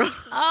struggle.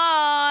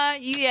 Oh,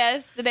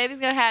 yes. The baby's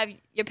going to have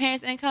your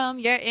parents' income,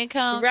 your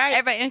income, Right.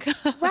 everybody's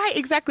income. Right,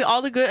 exactly.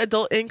 All the good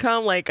adult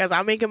income, like, as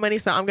I'm making money,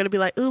 so I'm going to be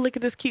like, ooh, look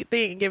at this cute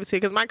thing and give it to you.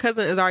 Because my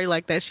cousin is already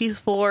like that. She's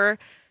 4.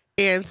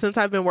 And since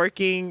I've been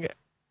working,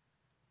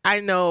 I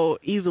know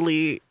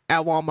easily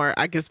at Walmart,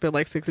 I can spend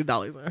like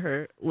 $60 on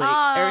her.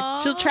 Like,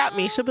 or she'll trap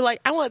me. She'll be like,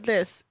 I want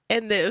this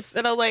and this.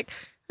 And I'm like,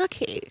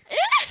 okay,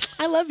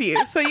 I love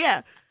you. So,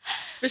 yeah.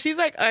 But she's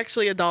like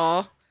actually a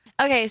doll.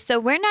 Okay,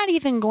 so we're not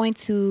even going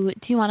to.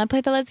 Do you want to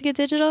play the Let's Get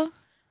Digital?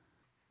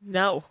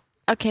 No.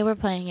 Okay, we're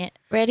playing it.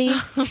 Ready? All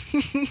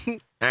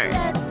right.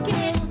 Let's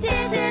get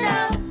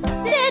digital,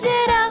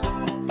 digital.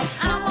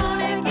 I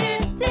wanna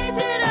get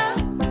digital.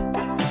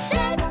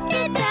 Let's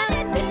get down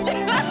to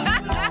digital.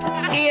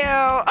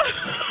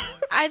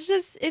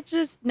 It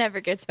just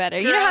never gets better.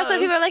 You know how some Gross.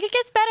 people are like, it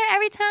gets better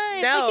every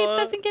time. No. Like,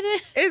 it doesn't get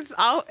it. It's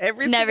all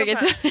every Never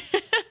single gets time.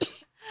 better.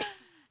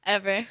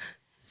 Ever.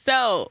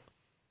 So,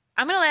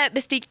 I'm going to let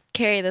Mystique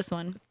carry this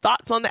one.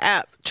 thoughts on the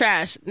app?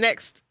 Trash.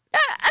 Next.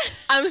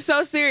 I'm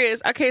so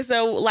serious. Okay,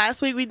 so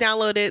last week we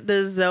downloaded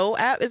the Zoe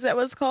app. Is that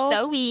what it's called?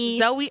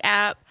 Zoe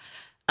app,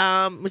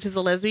 which is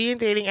a lesbian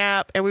dating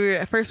app. And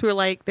at first we were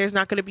like, there's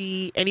not going to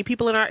be any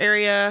people in our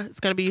area. It's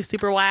going to be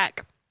super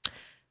whack.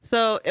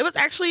 So it was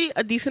actually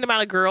a decent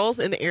amount of girls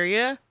in the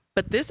area.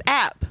 But this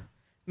app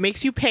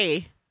makes you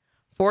pay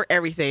for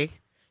everything.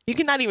 You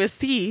cannot even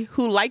see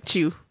who liked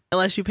you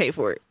unless you pay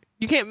for it.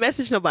 You can't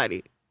message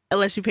nobody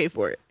unless you pay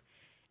for it.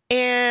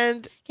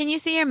 And Can you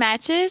see your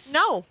matches?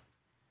 no.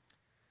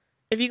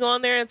 If you go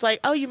on there and it's like,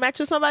 oh, you match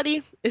with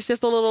somebody, it's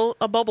just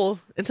a bubble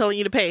and telling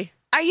you to pay.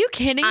 Are you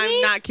kidding I'm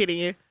me? not kidding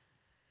you.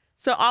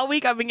 So all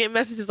week I've been getting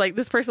messages like,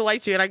 this person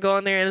liked you. And I go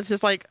on there and it's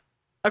just like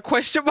a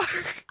question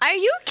mark. Are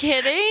you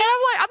kidding? And I'm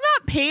like, I'm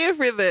not paying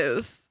for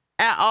this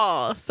at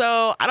all.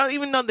 So I don't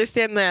even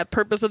understand the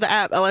purpose of the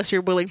app unless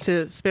you're willing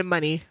to spend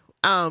money.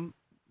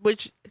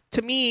 Which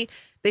to me,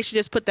 they should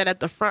just put that at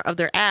the front of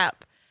their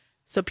app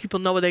so people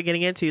know what they're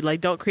getting into.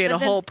 Like, don't create But a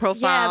then- whole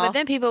profile. Yeah, but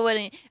then people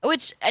wouldn't,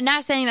 which I'm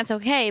not saying that's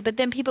okay, but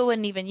then people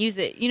wouldn't even use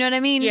it. You know what I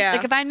mean? Yeah.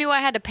 Like if I knew I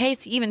had to pay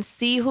to even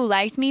see who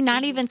liked me,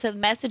 not even to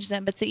message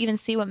them, but to even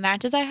see what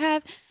matches I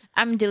have,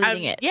 I'm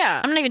deleting it.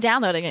 yeah. I'm not even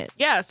downloading it.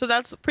 Yeah, so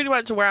that's pretty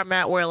much where I'm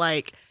at, where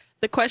like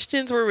the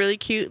questions were really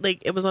cute.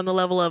 Like it was on the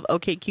level of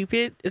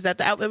OkCupid. Is that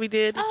the app that we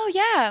did? Oh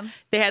yeah.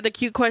 They had the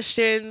cute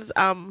questions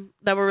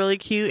that were really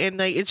cute, and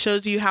like it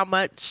shows you how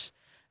much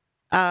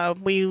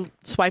when you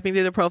swiping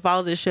through the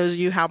profiles, it shows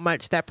you how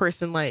much that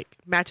person like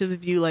matches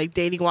with you, like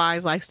dating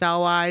wise,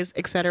 lifestyle wise,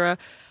 etc.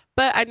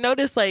 But I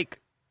noticed like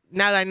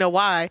now that I know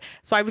why,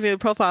 swiping through the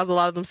profiles, a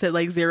lot of them said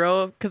like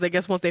 0 because I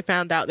guess once they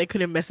found out they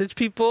couldn't message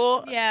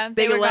people, Yeah.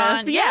 They were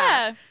left. gone.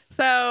 Yeah.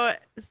 So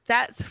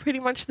that's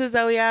pretty much the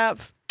Zoe app.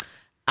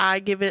 I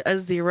give it a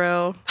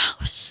 0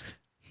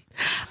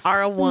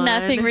 or a 1.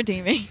 Nothing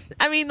redeeming.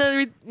 I mean,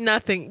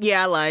 nothing.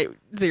 Yeah, like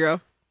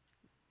 0.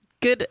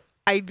 Good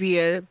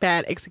idea,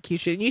 bad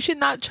execution. You should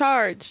not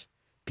charge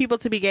people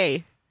to be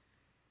gay.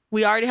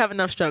 We already have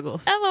enough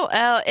struggles.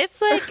 LOL.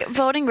 It's like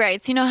voting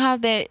rights. You know how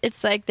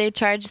it's like they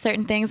charge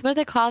certain things. What do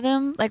they call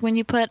them? Like when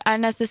you put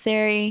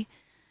unnecessary.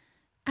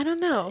 I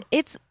don't know.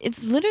 It's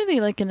literally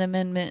like an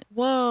amendment.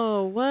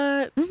 Whoa,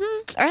 what? Or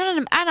I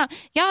don't.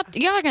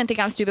 Y'all are gonna think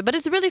I'm stupid, but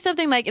it's really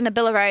something like in the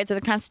Bill of Rights or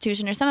the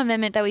Constitution or some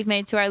amendment that we've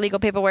made to our legal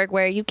paperwork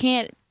where you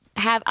can't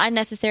have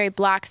unnecessary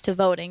blocks to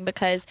voting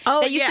because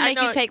Oh, they used yeah, to I make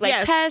you know. take like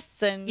Yes.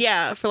 tests and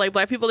Yeah, for like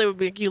black people, they would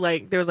make you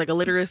like there was like a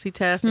literacy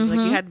test, and like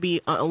you had to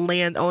be a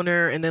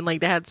landowner, and then like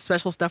they had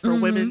special stuff for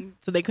women,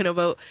 so they couldn't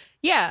vote.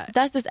 Yeah,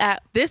 that's this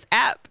app. this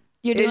app,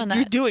 You're doing that.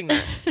 You're doing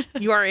that.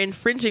 You are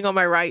infringing on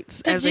my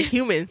rights as a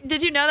human.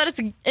 Did you know that it's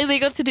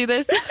illegal to do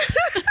this?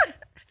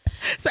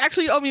 So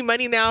actually, you owe me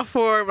money now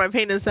for my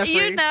pain and suffering.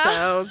 You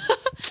know. So,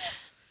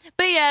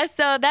 But yeah,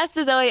 so that's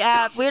the Zoe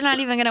app. We're not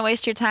even gonna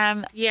waste your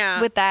time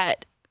yeah, with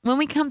that. When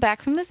we come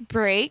back from this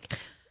break,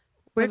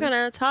 we're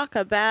gonna talk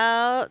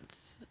about.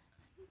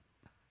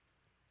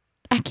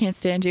 I can't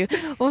stand you.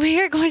 We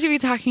are going to be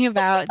talking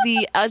about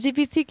the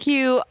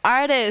LGBTQ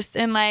artists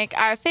and like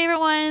our favorite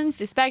ones,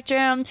 the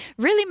spectrum.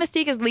 Really,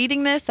 Mystique is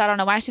leading this. I don't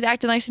know why she's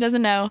acting like she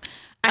doesn't know.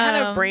 I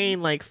had a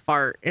brain like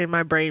fart, and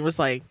my brain was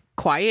like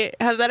quiet.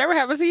 Has that ever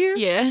happened to you?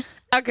 Yeah.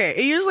 Okay,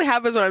 it usually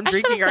happens when I'm I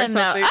drinking or should've said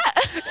no.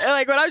 something.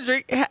 Like when I'm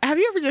drinking, have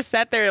you ever just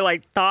sat there and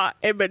like thought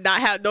and but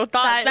not have no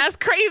thoughts? That's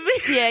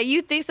crazy. Yeah,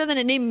 you think something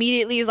and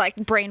immediately is like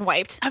brain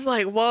wiped. I'm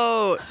like,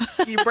 whoa,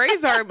 your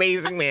brains are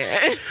amazing, man.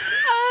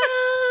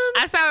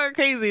 I sound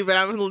crazy, but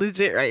I'm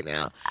legit right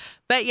now.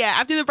 But yeah,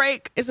 after the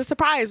break, it's a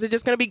surprise. They're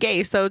just gonna be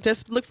gay, so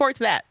just look forward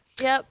to that.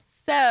 Yep.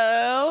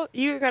 So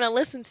you're gonna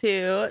listen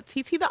to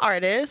TT the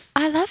artist.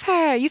 I love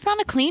her. You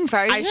found a clean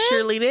version. I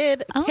surely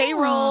did. Oh.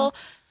 Payroll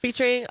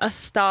featuring a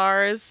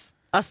stars.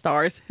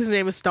 His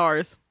name is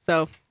Stars.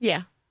 So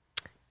yeah.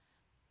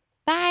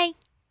 Bye.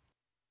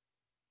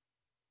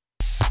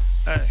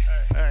 Hey,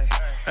 hey,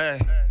 hey,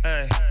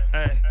 hey,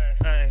 hey,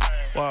 hey,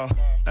 whoa,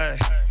 hey,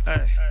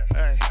 hey,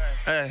 hey,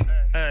 hey,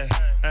 hey,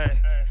 hey,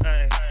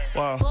 hey,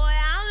 whoa. Boy, I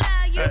don't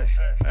love you.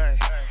 Hey,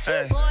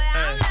 hey, Boy, I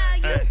don't love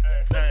you.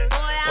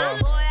 Boy, I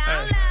don't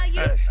love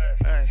you.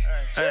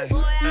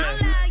 Boy, I don't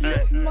love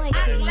you. Mighty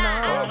I be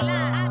Mars.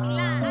 lying.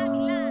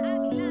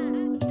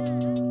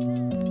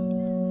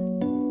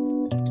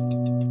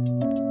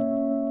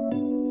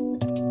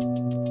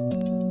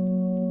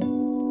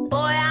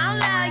 Boy, I don't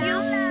love you.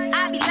 I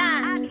be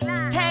lying.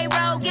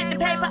 Payroll, get the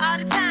paper all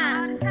the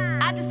time.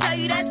 I just tell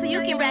you that so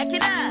you can rack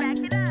it up.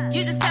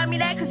 You just tell me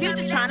that cause you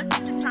just tryna.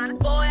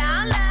 Boy, I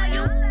don't love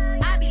you.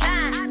 I be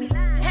lying.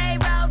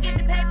 Payroll, get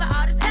the paper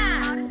all the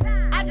time.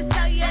 I just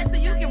tell you that so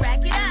you can rack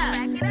it up.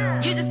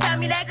 You just tell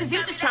me that cause you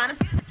just tryna.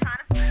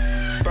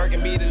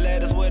 Birkin be the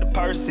letters where the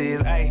purse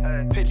is, ayy.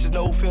 Pictures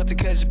no filter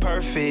cause you're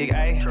perfect,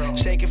 ayy.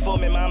 Shake it for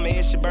me, mama,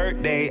 it's your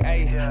birthday,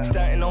 ayy.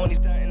 Stunting on these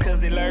cause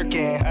they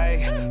lurking,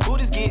 ayy.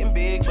 Booty's getting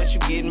big, but you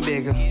getting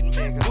bigger.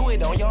 Do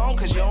it on your own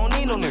cause you don't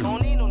need no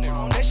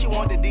nigga. Unless she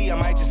want the D, I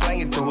might just slang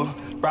it to her.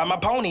 Ride my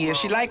pony, if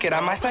she like it, I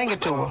might sing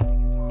it to her.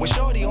 When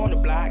shorty on the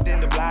block,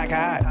 then the block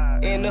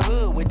hot. In the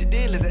hood with the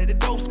dealers at the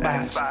dope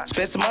spots.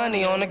 Spent some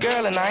money on the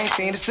girl and I ain't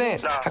seen it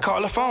since. I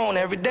call her phone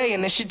every day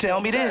and then she tell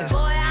me this. Boy,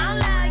 I don't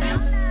love you.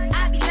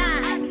 I be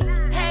lying.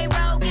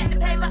 Payroll, get the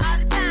paper all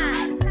the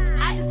time.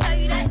 I just tell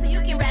you that so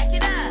you can rack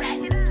it up.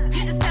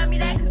 You just tell me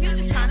that cause you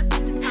just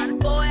tryna.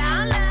 Boy, I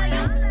don't love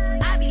you.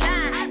 I be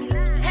lying.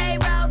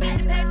 Payroll, get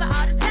the paper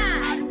all the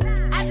time.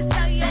 I just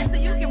tell you that so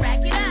you can rack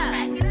it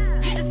up.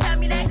 You just tell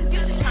me that cause you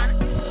just tryna.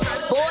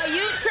 Boy,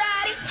 you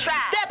tried it.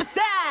 Step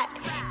aside.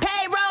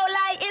 Payroll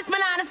like it's my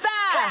 9 to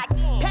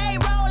 5.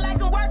 Payroll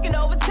like I'm working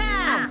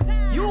overtime.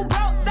 You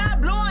broke, stop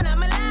blowing,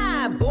 I'm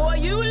alive. Boy,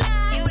 you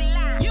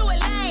lie. You a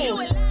lame.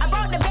 I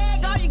brought the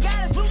bag, all you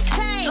got is loose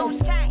change.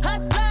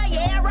 Hustler,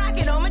 yeah, I rock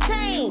it on my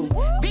chain.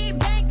 Big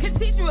bank could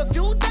teach you a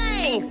few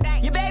things.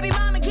 Your baby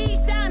mama keep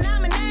shouting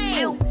out my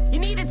name. You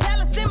need to tell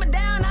her simmer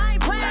down, I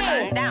ain't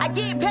playing. I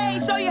get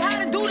paid, show you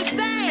how to do the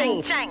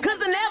same. Cause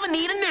I never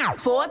need a now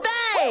for a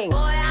thing. Boy,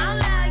 I don't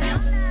love you.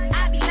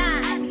 I be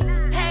lying.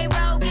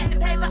 Payroll, get the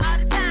paper all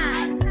the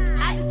time.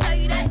 I just tell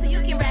you that so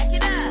you can rack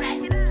it up.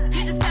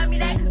 You just tell me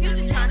that cause you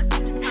just tryna.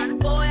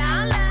 Boy, I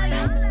don't love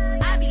you.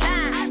 I be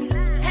lying.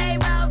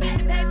 Payroll, get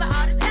the paper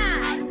all the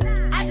time.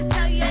 I just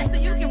tell you that so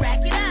you can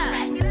rack it up.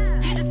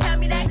 You just tell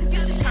me that cause you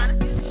just tryna.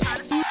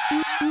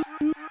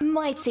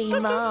 Mighty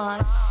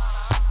Mars.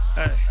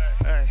 Hey,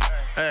 hey,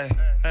 hey,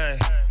 hey,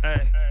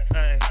 hey,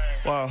 hey,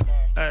 whoa,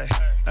 hey,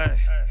 hey,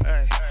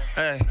 hey,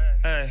 hey,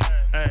 hey,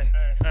 hey,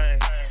 hey,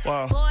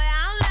 whoa. Boy, I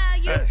don't love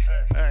you.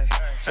 Hey,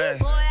 hey,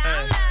 Boy, I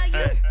don't love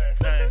you.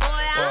 Boy,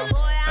 I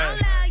don't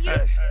love you.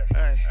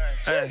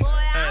 hey, Boy,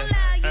 I don't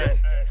love you.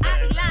 I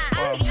be lying.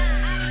 I be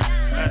lying.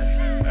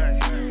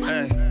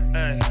 hey,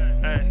 hey,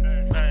 hey,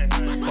 hey,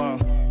 whoa,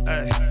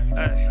 hey,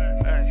 hey,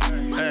 hey,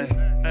 hey,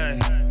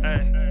 hey,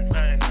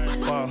 hey,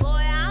 whoa.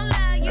 Boy, I don't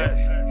love you.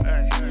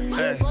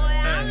 Hey, Boy,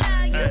 I don't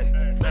love you.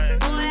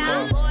 Boy,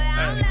 I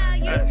don't love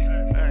you.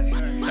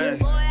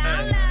 Boy, I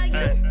don't love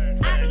you.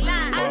 I be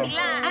lying. I be lying.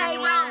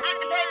 Payroll, get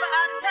the paper all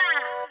the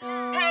time.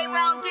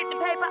 Payroll, get the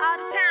paper all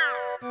the time.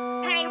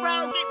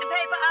 Payroll, get the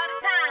paper all the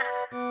time.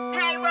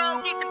 Payroll,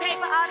 get the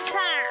paper all the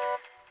time.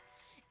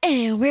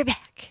 And we're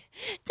back.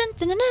 Dun,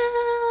 dun, dun,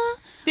 dun.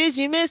 Did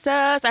you miss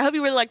us? I hope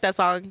you really like that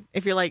song.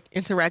 If you're like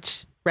into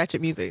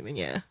ratchet music, then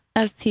yeah.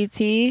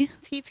 STT.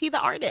 TT the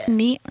artist.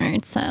 The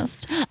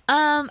artist.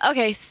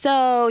 Okay,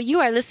 so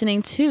you are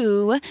listening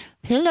to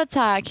Pillow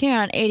Talk here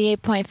on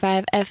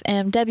 88.5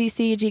 FM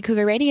WCUG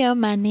Cougar Radio.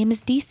 My name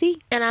is DC.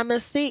 And I'm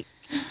Mystique.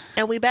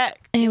 And we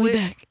back. And we with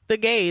back. The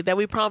gay that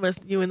we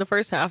promised you in the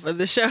first half of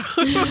the show.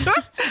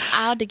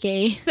 All the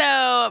gay.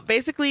 So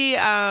basically,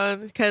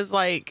 because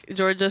like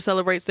Georgia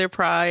celebrates their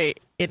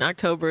pride in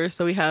October,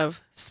 so we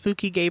have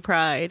spooky gay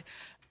pride.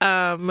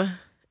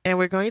 And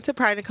we're going to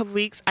Pride in a couple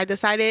weeks. I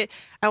decided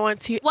I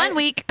want to 1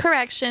 week,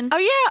 correction. Oh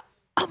yeah.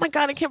 Oh my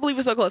God, I can't believe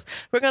we're so close.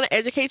 We're going to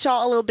educate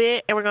y'all a little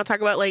bit, and we're going to talk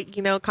about like,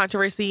 you know,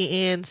 controversy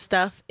and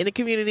stuff in the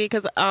community,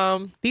 because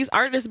these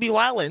artists be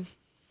wilding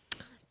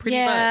pretty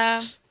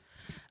much.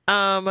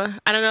 I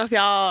don't know if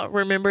y'all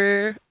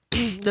remember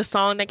the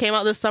song that came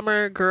out this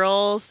summer,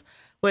 Girls,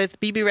 with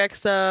BB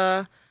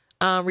Rexa,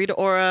 Rita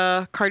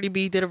Ora, Cardi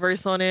B did a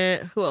verse on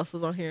it. Who else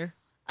was on here?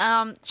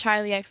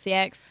 Charlie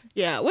XCX.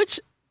 Yeah,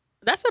 which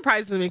that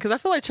surprises me because I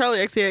feel like Charlie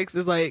XCX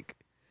is like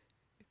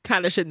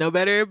kind of should know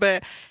better,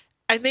 but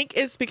I think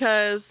it's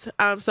because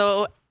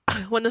so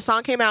when the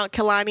song came out,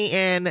 Kehlani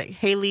and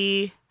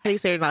Haley, how do you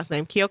say her last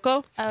name?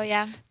 Kiyoko? Oh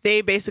yeah.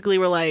 They basically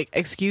were like,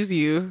 excuse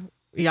you,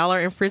 y'all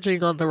are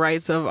infringing on the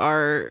rights of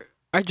our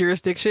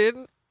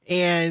jurisdiction,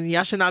 and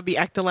y'all should not be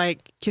acting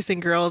like kissing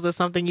girls is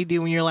something you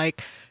do when you're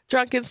like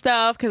drunk and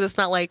stuff, because it's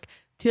not like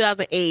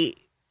 2008.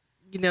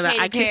 You know, that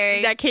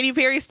that Katy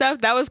Perry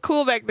stuff, that was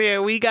cool back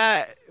then. We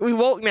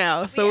woke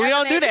now, so we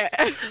don't do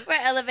that.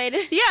 We're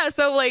elevated. Yeah,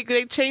 so like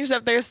they changed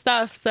up their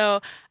stuff. So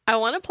I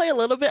want to play a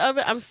little bit of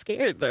it. I'm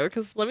scared though,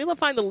 because let me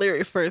find the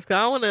lyrics first. Because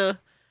I don't want to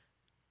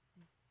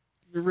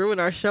ruin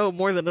our show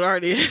more than it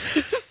already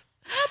is.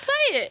 I'll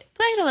play it.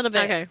 Play it a little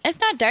bit. Okay. It's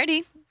not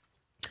dirty.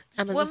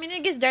 I'm Well, I mean,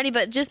 it gets dirty,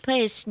 but just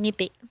play a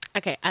snippet.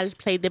 okay, I'll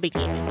play the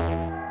beginning.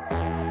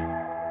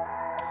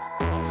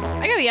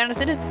 I gotta be honest,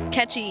 it is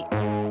catchy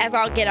as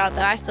all get out,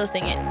 though. I still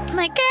sing it. I'm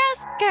like, girls,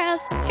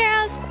 girls,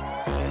 girls.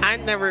 I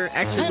never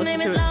actually Her name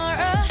listened is to it.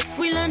 Laura.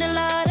 We learned a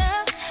lot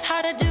of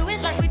how to do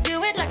it like we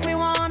do it, like we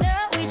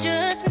wanna. We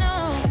just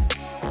know.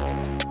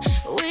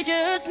 We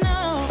just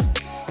know.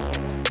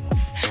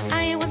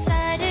 I ain't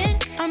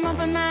one-sided. I'm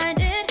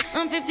open-minded.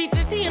 I'm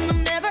 50-50 and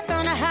I'm never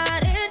gonna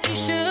hide it. You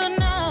should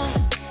know.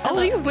 Oh,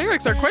 these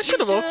lyrics are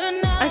questionable. You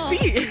should know. I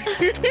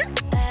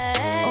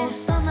see. All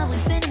summer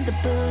we've been in the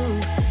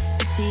booth.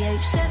 68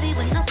 Chevy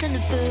with nothing to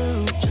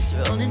do. Just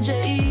rolling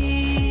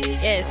J.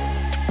 Yes.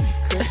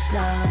 Kush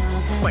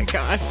loving. Oh my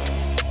gosh.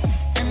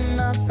 And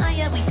last night,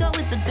 yeah, we go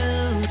with the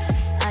dude.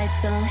 I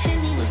saw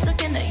him, he was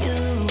looking at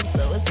you.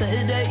 So I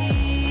said,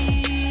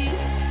 hey,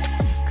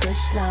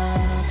 Kush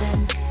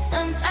loving.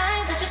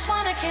 Sometimes I just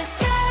wanna kiss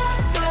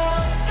girls,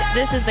 girls, girls.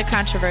 This is the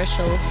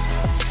controversial.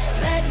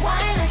 Red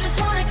wine, I just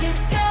wanna kiss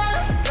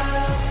girls,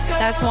 girls, girls.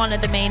 That's one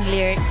of the main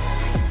lyrics.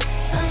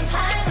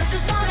 Sometimes I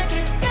just wanna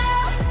kiss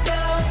girls,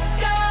 girls,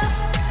 girls.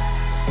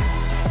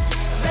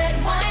 Red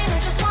wine, I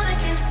just wanna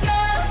kiss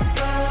girls,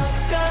 girls,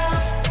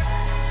 girls.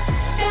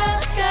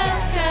 Girls,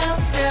 girls,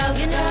 girls, girls.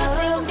 You know I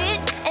tuned it,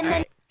 and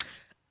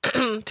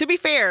then To be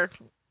fair,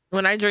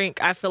 when I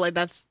drink, I feel like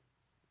that's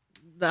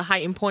the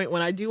heightened point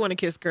when I do want to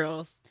kiss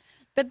girls.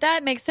 But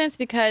that makes sense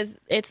because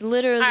it's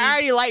literally I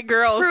already like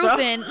girls. though.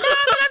 proven. No,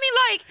 but I mean,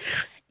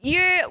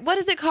 like, what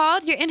is it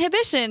called? Your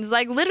inhibitions.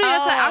 Like, literally,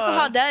 that's what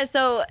alcohol does.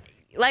 So,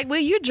 like,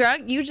 when you're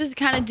drunk, you just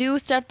kind of do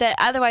stuff that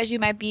otherwise you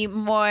might be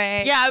more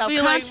Yeah, I'd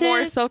be like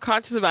more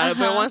self-conscious about it.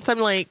 But Uh-huh. once I'm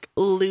like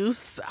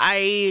loose,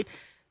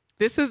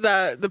 this is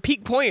the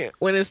peak point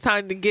when it's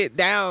time to get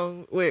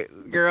down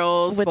with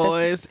girls, With the-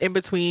 boys, in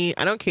between.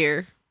 I don't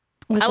care.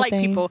 I like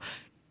people.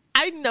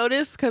 I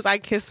noticed because I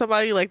kissed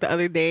somebody like the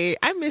other day.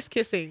 I miss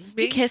kissing. You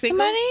Being kiss single-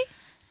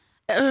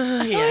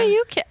 somebody? Yeah, Oh,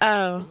 you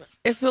oh,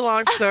 it's a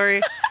long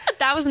story.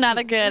 that was not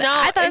a good. No,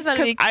 I thought it it's was gonna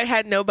 'cause be. I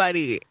had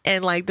nobody,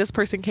 and like this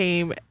person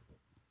came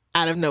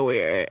out of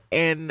nowhere,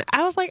 and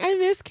I was like, I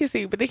miss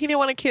kissing, but then he didn't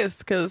want to kiss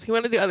because he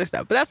wanted to do other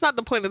stuff. But that's not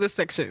the point of this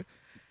section.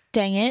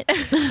 Dang it.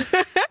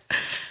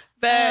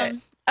 But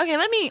Okay,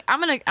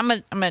 I'm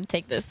gonna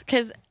take this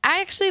because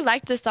I actually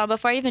liked this song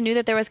before I even knew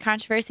that there was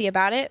controversy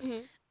about it.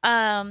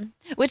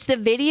 Which the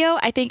video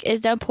I think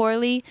is done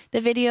poorly.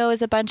 The video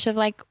is a bunch of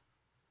like,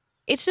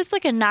 it's just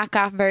like a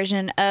knockoff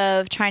version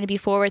of trying to be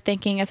forward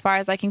thinking as far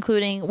as like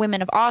including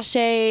women of all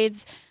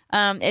shades.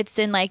 It's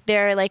in like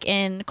they're like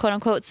in quote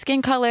unquote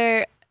skin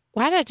color.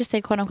 Why did I just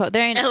say quote unquote?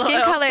 They're in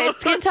skin color,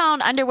 skin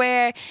tone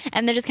underwear,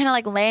 and they're just kind of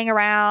like laying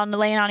around,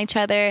 laying on each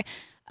other.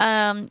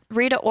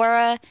 Rita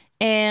Ora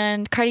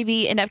and Cardi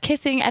B end up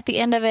kissing at the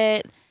end of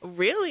it.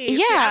 really,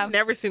 See, Yeah. I've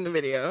never seen the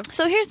video.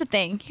 So here's the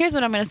thing. Here's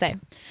what I'm going to say.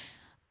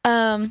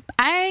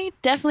 I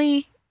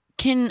definitely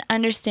can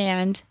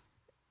understand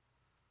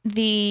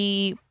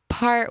the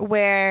part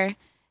where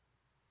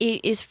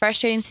it is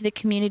frustrating to the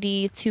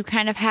community to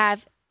kind of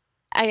have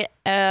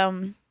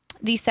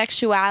the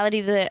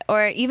sexuality,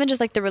 or even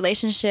just like the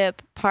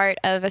relationship part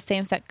of a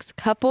same-sex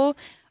couple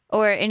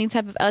or any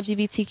type of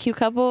LGBTQ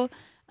couple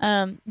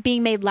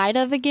being made light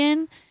of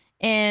again.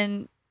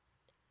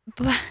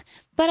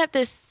 But at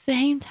the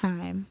same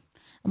time,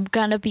 I'm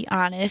gonna be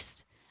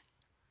honest.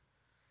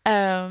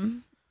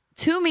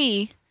 To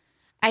me,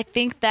 I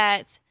think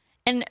that,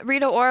 and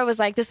Rita Ora was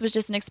like, this was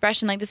just an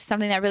expression, like this is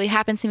something that really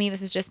happened to me.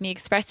 This is just me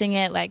expressing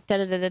it, like da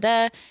da da da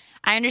da.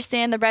 I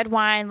understand the red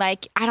wine,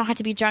 like I don't have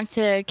to be drunk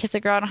to kiss a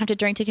girl. I don't have to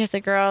drink to kiss a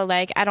girl.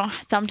 Like I don't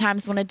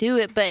sometimes want to do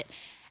it, but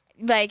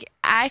like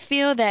I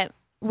feel that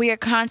we are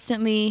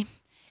constantly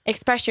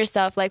express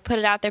yourself, like put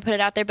it out there.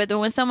 But then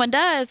when someone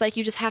does, like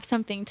you just have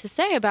something to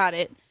say about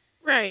it.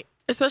 Right.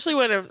 Especially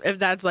when if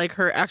that's like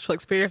her actual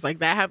experience, like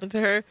that happened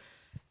to her.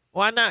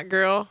 Why not,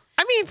 girl?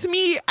 I mean, to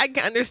me, I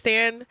can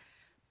understand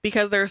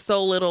because there's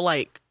so little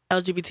like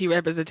LGBT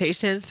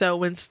representation. So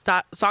when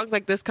songs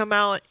like this come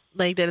out,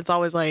 like then it's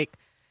always like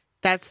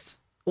that's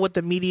what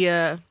the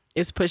media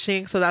is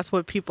pushing. So that's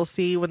what people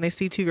see when they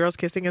see two girls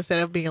kissing,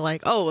 instead of being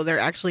like, oh, they're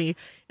actually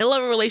in a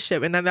loving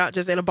relationship and they're not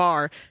just in a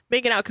bar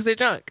making out because they're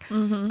drunk.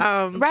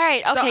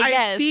 Right. Okay. So I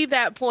yes. see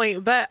that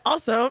point, but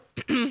also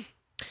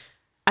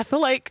I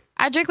feel like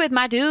I drink with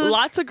my dude.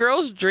 lots of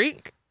girls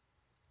drink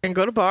and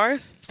go to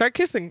bars, start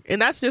kissing,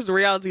 and that's just the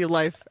reality of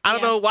life. I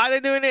don't Yeah. know why they're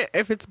doing it.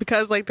 If it's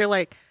because like they're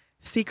like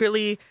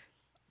secretly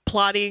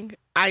plotting,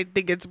 I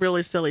think it's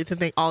really silly to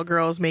think all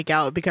girls make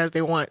out because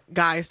they want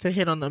guys to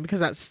hit on them, because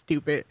that's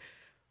stupid.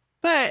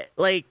 But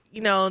like,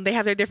 you know, they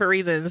have their different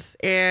reasons,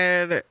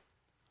 and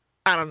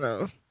I don't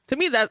know. To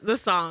me, that the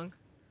song,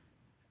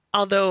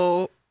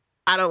 although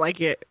I don't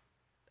like it,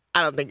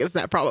 I don't think it's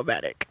that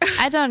problematic.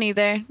 I don't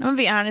either. I'm gonna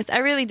be honest. I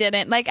really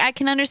didn't. Like, I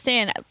can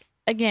understand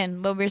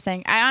again what we were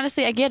saying.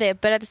 I get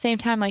it, but at the same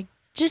time, like,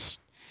 just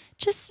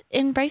just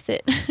embrace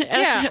it.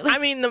 Yeah, I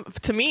mean,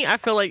 to me, I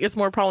feel like it's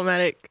more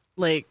problematic,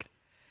 like,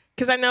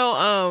 because I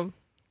know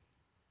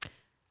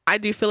I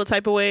do feel a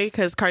type of way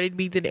because Cardi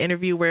B did an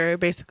interview where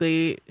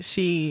basically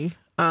she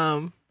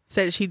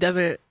said she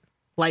doesn't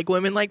like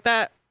women like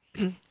that.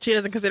 She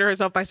doesn't consider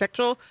herself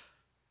bisexual,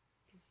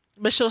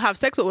 but she'll have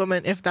sex with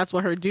women if that's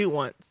what her dude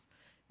wants.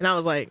 And I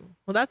was like,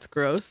 well, that's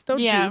gross. Don't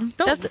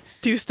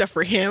do stuff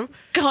for him.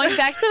 Going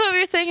back to what we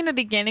were saying in the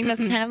beginning, that's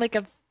kind of like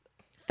a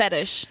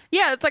fetish.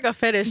 Yeah, it's like a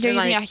fetish. You're and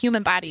using like, a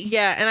human body.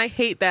 yeah, and I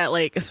hate that,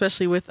 like,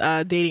 especially with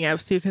dating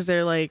apps too, because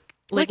they're like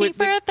Looking with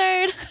for a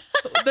third.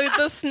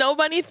 the snow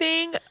bunny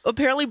thing.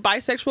 Apparently,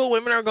 bisexual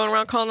women are going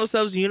around calling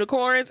themselves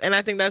unicorns, and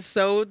I think that's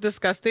so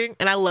disgusting.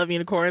 And I love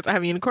unicorns. I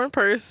have a unicorn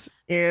purse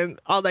and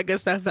all that good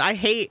stuff. But I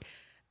hate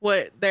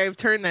what they've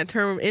turned that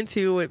term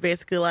into. With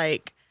basically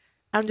like,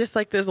 I'm just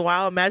like this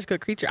wild magical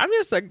creature. I'm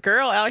just a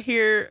girl out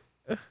here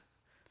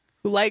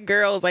who like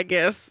girls, I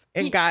guess,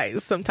 and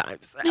guys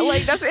sometimes.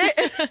 Like, that's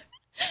it.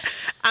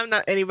 I'm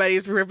not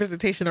anybody's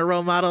representation or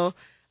role model.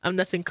 I'm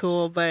nothing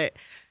cool, but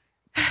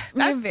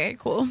You're very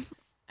cool.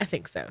 I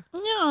think so.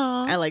 Yeah.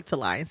 I like to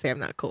lie and say I'm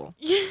not cool.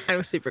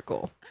 I'm super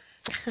cool.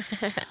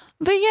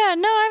 But yeah,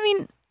 no, I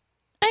mean,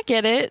 I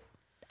get it.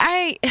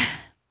 And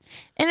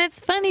it's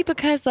funny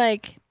because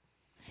like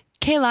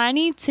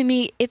Kehlani, to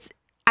me, it's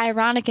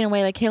ironic in a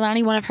way. Like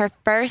Kehlani, one of her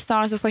first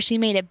songs before she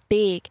made it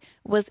big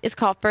it's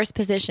called First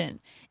Position.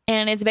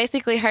 And it's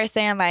basically her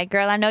saying like,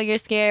 girl, I know you're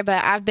scared,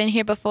 but I've been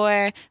here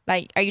before.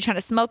 Like, are you trying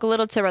to smoke a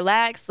little to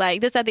relax?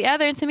 Like this, that, the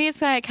other. And to me,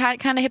 it's like kind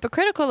of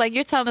hypocritical. Like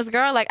you're telling this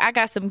girl, like, I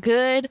got some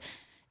good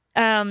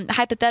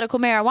hypothetical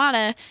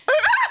marijuana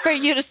for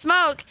you to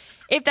smoke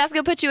if that's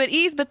gonna put you at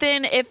ease. But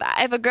then if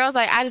a girl's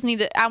like,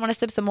 I want to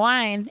sip some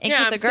wine and Yeah,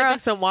 kiss I'm a girl, sipping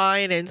some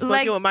wine and smoking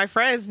like, with my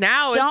friends.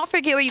 Now, don't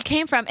forget where you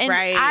came from. And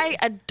Right. I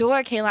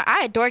adore Kehlani.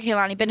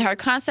 I've been to her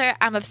concert.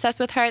 I'm obsessed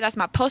with her. That's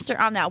my poster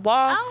on that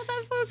wall. Oh,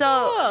 that's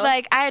so cool.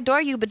 like, I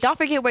adore you, but don't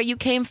forget where you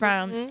came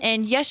from. Mm-hmm.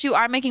 And yes, you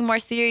are making more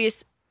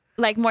serious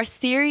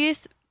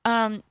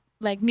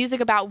like music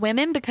about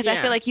women, because I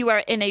Yeah. feel like you are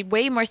in a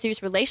way more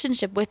serious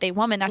relationship with a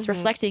woman that's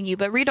reflecting you.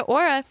 But Rita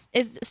Ora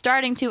is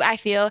starting to, I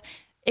feel,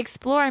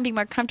 explore and be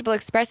more comfortable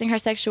expressing her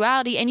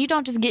sexuality, and you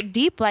don't just get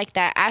deep like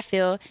that, I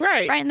feel,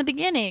 Right. in the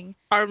beginning.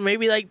 or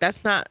maybe like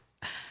that's not.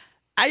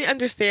 I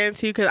understand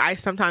too, because I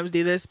sometimes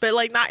do this, but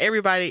like not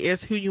everybody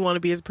is who you want to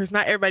be as a person.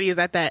 Not everybody is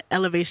at that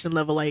elevation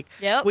level. Like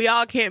Yep. we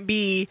all can't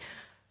be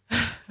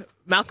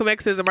Malcolm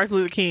X's and Martin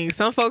Luther King.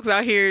 Some folks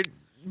out here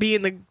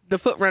being the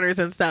foot runners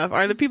and stuff,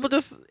 or the people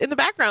just in the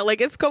background.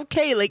 Like it's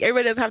okay. Like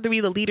everybody doesn't have to be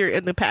the leader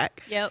in the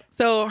pack. Yep.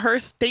 So her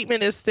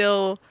statement is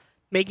still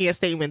making a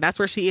statement. That's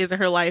where she is in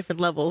her life and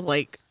level.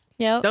 Like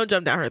Yep. don't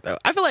jump down her throat.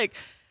 I feel like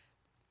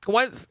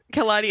once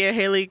Kehlani and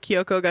Haley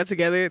Kiyoko got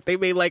together, they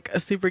made like a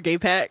super gay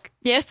pack.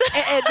 Yes.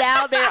 And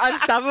now they're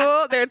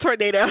unstoppable. They're a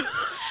tornado.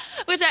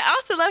 Which I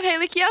also love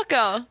Haley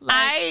Kiyoko. Like,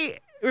 I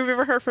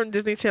remember her from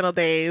Disney Channel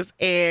days,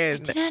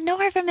 and did not know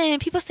her from then.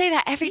 People say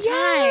that every time.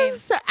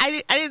 yes,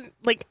 I didn't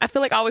like. I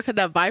feel like I always had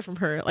that vibe from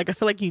her. Like I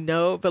feel like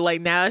but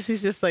like now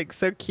she's just like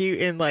so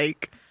cute and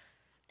like.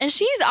 And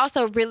she's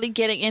also really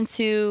getting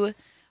into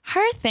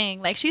her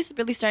thing. Like she's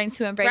really starting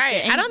to embrace Right.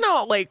 it. And I don't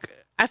know. Like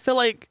I feel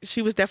like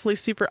she was definitely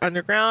super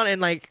underground, and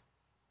like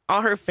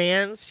all her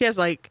fans, she has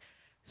like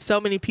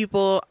so many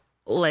people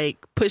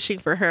like pushing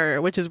for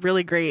her, which is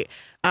really great.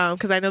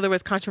 Because I know there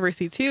was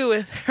controversy too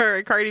with her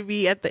and Cardi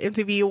B at the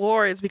MTV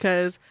Awards,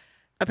 because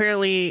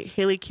apparently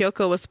Haley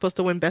Kiyoko was supposed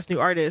to win Best New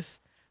Artist,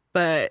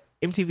 but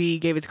MTV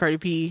gave it to Cardi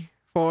B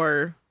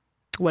for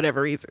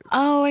whatever reason.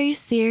 Oh, are you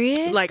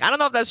serious? Like I don't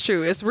know if that's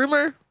true. It's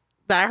rumor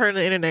that I heard on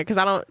the internet, because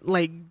I don't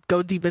like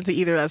go deep into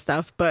either of that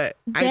stuff, but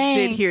I did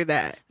Dang. hear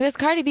that. Because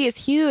Cardi B is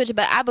huge,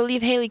 but I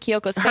believe Haley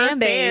Kiyoko's Her fan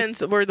base.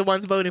 fans were the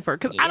ones voting for her,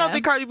 because I don't Yeah.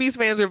 think Cardi B's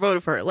fans were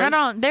voting for her. Like, I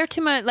don't. They're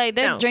too much. Like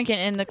they're No. drinking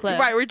in the club.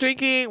 right, we're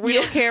drinking, we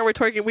don't care, we're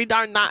twerking, we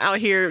are not out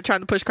here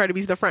trying to push Cardi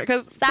B to the front,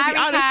 because Sorry,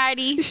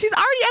 Cardi. she's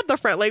already at the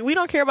front. Like we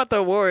don't care about the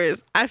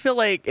awards. I feel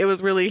like it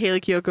was really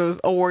Haley Kiyoko's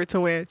award to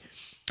win.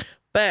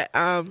 But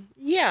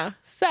yeah,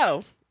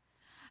 so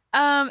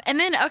And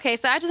then okay,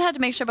 so I just had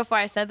to make sure before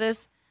I said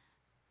this.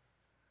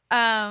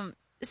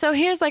 So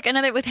here's like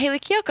another with Haley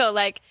Kiyoko.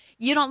 Like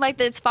you don't like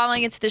that it's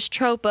falling into this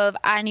trope of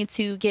I need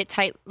to get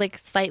tight, like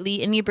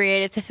slightly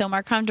inebriated to feel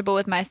more comfortable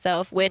with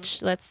myself.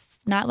 Which let's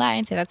not lie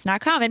and say that's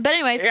not common. But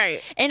anyways,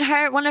 Right. in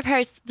one of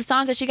the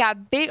songs that she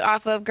got big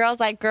off of, Girls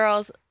Like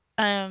Girls,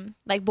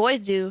 like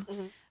boys do.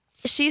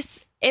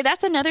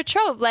 That's another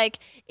trope. Like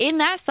in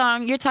that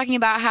song, you're talking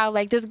about how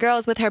like this girl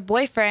is with her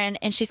boyfriend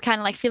and she's kind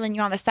of like feeling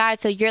you on the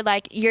side. So you're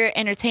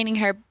entertaining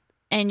her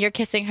and you're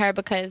kissing her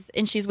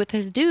and she's with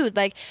his dude.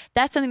 Like,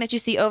 that's something that you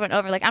see over and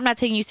over. Like, I'm not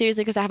taking you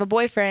seriously because I have a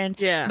boyfriend,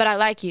 but I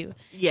like you.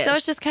 Yes. So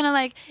it's just kind of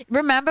like,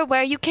 remember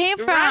where you came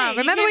from. Right.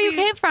 Remember where you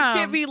came from.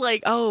 You can't be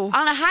like, oh,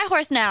 on a high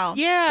horse now.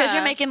 Yeah. Because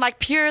you're making like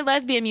pure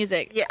lesbian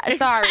music. yeah,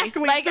 Sorry.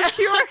 exactly. Like, the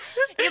pure,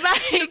 you're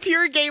like, the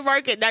pure gay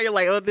market. Now you're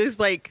like, oh, this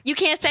like you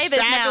can't say this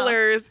now.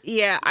 stragglers.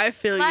 Yeah, I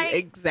feel Like, you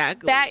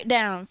exactly. Back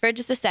down for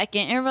just a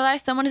second and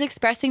realize someone is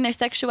expressing their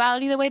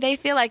sexuality the way they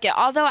feel like it.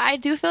 Although I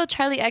do feel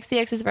Charlie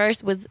XCX's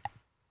verse was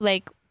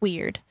like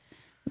weird.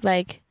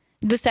 Like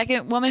the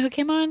second woman who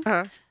came on,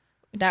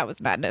 that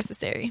was not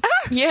necessary.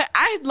 Yeah,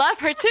 I love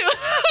her too.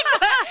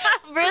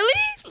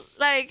 Really?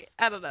 Like,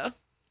 I don't know.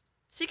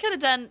 She could have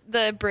done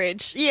the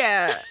bridge.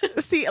 Yeah.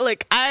 See,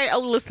 like I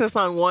only listened to the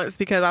song once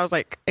because I was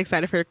like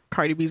excited for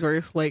Cardi B's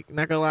verse, like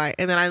not gonna lie,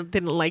 and then I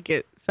didn't like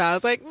it, so I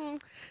was like,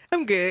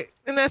 I'm good.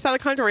 And then I saw the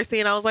controversy,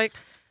 and I was like,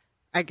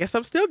 I guess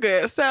I'm still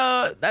good.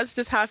 So that's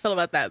just how I feel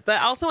about that. But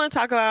I also want to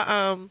talk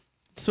about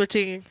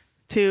switching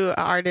to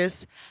an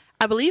artist.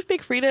 I believe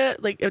Big Frida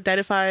like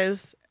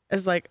identifies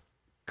as like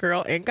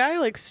girl and guy,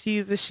 like she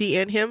uses she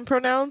and him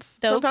pronouns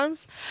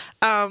sometimes.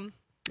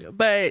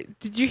 But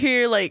did you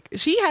hear like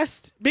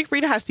Big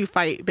Frida has to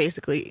fight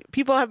basically.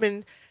 People have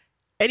been,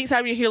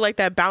 anytime you hear like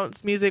that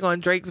bounce music on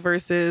Drake songs,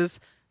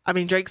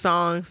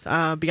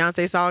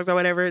 Beyonce songs or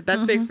whatever,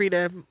 that's Big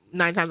Frida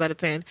 9 times out of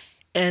 10.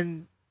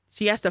 And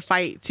she has to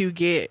fight to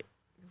get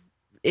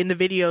in the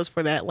videos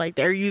for that. Like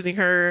they're using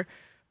her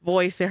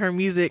voice and her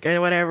music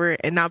and whatever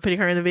and not putting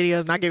her in the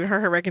videos, not giving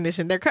her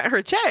recognition. They're cutting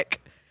her check,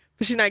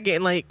 but she's not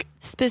getting like.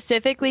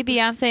 Specifically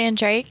Beyonce and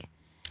Drake?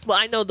 Well,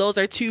 I know those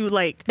are two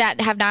like that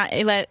have not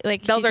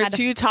like those are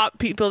two top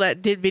people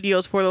that did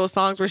videos for those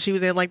songs where she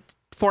was in like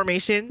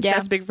Formation. Yeah.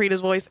 That's Big Frida's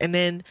voice. And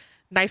then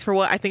Nice for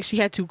What, I think she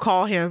had to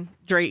call him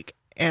Drake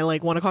at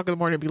like 1:00 in the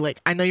morning and be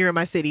like, I know you're in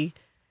my city.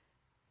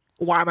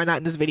 Why am I not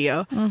in this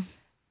video?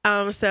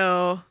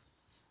 So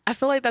I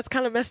feel like that's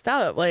kind of messed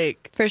up.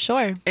 Like for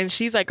sure. And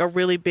she's like a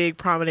really big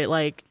prominent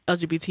like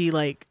LGBT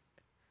like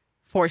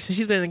force.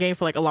 She's been in the game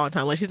for like a long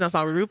time. Like she's not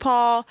song with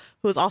RuPaul,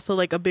 who is also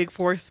like a big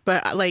force.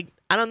 But like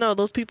I don't know,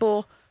 those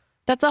people.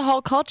 That's a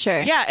whole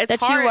culture. Yeah, it's that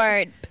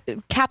hard. you are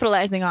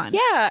capitalizing on.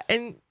 Yeah,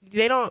 and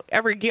they don't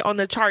ever get on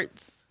the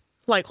charts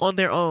like on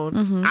their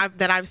own.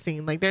 I've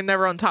seen like they're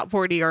never on top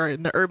 40 or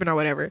in the urban or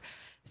whatever.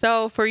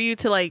 So for you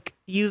to like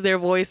use their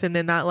voice and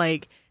then not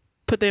like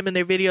put them in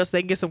their videos so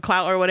they can get some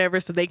clout or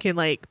whatever, so they can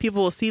like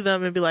people will see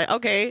them and be like,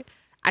 okay,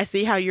 I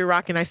see how you're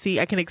rocking. I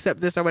can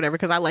accept this or whatever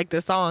because I like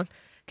this song.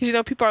 Because you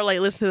know people are like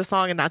listening to the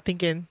song and not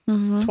thinking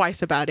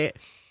twice about it.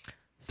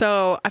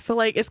 So I feel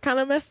like it's kind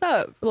of messed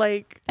up.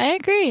 Like I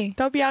agree.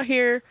 Don't be out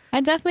here.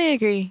 I definitely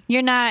agree.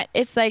 You're not.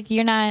 It's like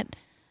you're not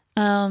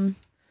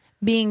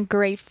being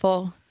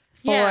grateful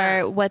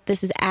for what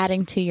this is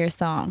adding to your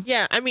song.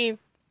 Yeah, I mean,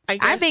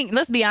 I think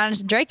let's be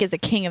honest, Drake is a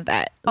king of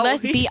that. Oh,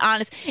 Let's be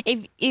honest.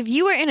 If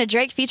you were in a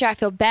Drake feature, I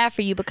feel bad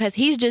for you because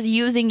he's just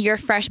using your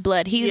fresh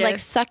blood. He's like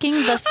sucking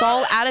the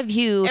soul out of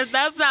you. If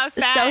that's not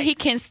fact, so he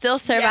can still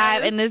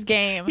survive in this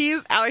game.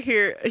 He's out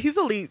here. He's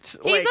a leech.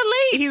 He's a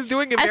leech. He's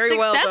doing it very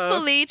well.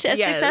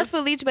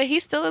 Successful leech, but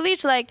he's still a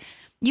leech. Like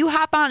you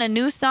hop on a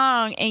new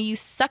song and you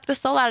suck the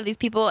soul out of these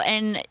people.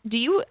 And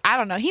I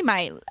don't know. He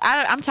might.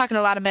 I'm talking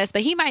a lot of mess,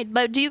 but he might.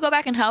 But do you go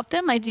back and help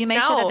them? Like, do you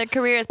make sure that their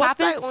career is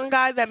popping? What's that one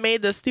guy that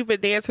made the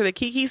stupid dance for the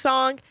Kiki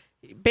song?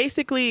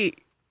 Basically,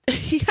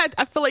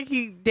 I feel like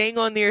he dang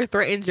on near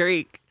threatened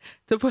Drake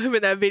to put him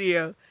in that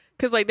video.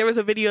 Cause like there was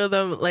a video of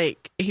them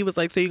like he was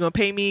like, so you gonna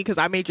pay me because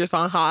I made your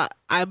song hot.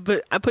 I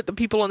put the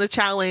people on the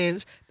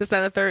challenge, this, that,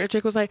 and the third. And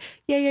Drake was like,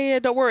 yeah,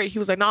 don't worry. He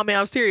was like, nah, man,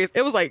 I'm serious.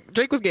 It was like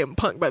Drake was getting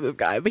punked by this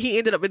guy, but he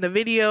ended up in the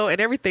video and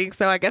everything.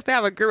 So I guess they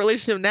have a good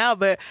relationship now.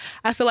 But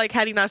I feel like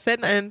had he not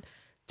said nothing,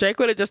 Drake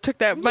would have just took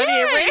that money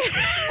and ran.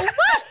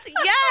 What?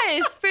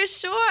 Yes, for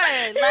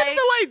sure.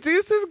 Like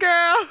deuces,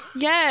 girl.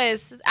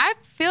 Yes, I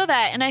feel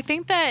that, and I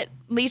think that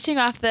leeching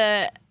off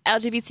the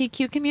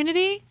LGBTQ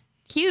community,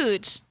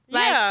 huge.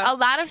 Like a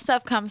lot of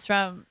stuff comes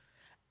from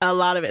a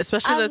lot of it,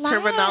 especially the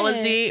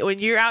terminology. When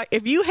you're out,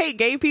 if you hate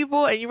gay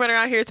people and you run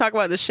around here talking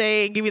about the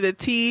shade and give me the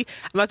tea,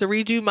 I'm about to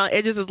read you my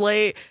edges is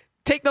laid.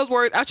 Take those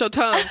words out your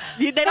tongue.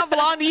 They don't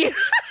belong to you.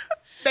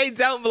 They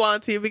don't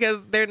belong to you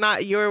because they're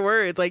not your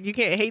words. Like you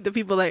can't hate the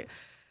people that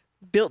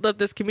built up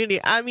this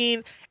community. I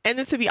mean, and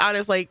then to be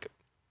honest, like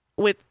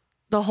with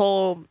the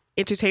whole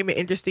entertainment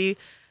industry,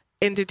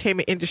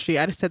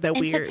 I just said that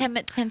weird.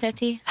 Entertainment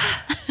industry.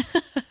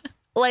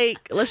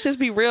 Like, let's just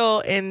be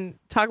real and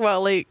talk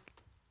about, like,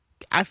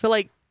 I feel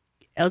like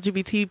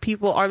LGBT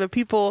people are the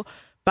people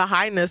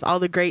behind this, all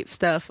the great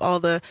stuff, all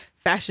the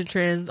fashion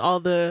trends,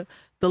 all the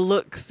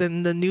looks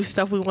and the new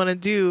stuff we want to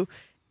do.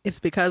 It's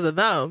because of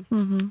them.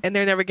 And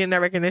they're never getting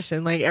that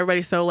recognition. Like,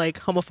 everybody's so, like,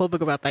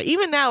 homophobic about that.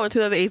 Even now in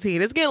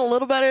 2018, it's getting a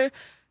little better,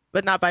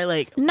 but not by,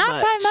 like, Not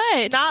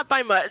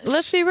by much.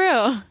 Let's be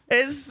real.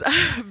 It's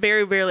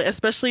very rarely,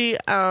 especially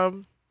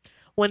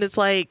when it's,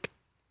 like,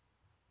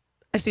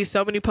 I see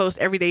so many posts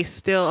every day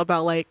still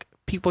about like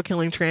people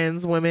killing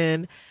trans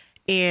women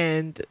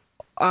and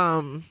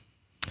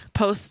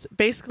post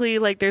basically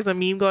like there's a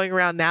meme going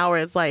around now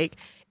where it's like,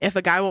 if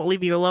a guy won't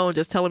leave you alone,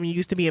 just tell him you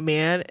used to be a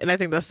man. And I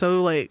think that's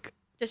so like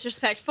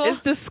Disrespectful.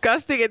 it's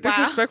disgusting and Wow.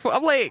 disrespectful.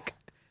 I'm like,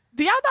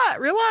 do y'all not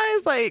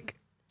realize like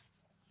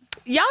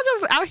y'all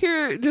just out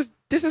here just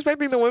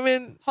disrespecting the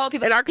women Whole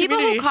people. in our People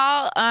community? who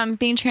call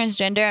being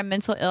transgender a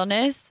mental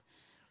illness.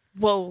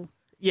 Whoa.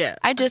 Yeah.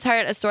 I just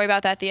heard a story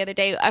about that the other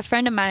day. A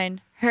friend of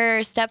mine,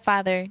 her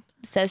stepfather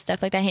says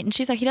stuff like that, and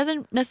she's like, he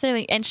doesn't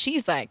necessarily. And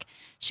she's like,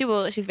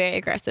 she's very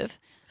aggressive.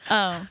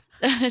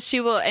 She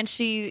will, and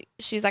she's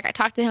like, I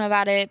talked to him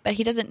about it, but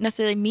he doesn't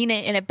necessarily mean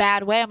it in a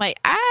bad way. I'm like,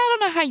 I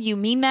don't know how you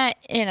mean that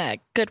in a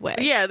good way.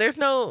 Yeah, there's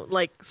no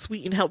like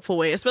sweet and helpful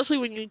way, especially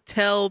when you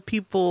tell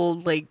people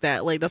like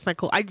that. Like, that's not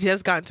cool. I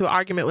just got into an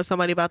argument with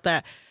somebody about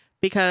that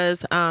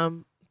because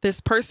this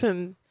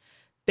person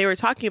they were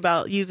talking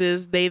about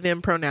uses they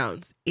them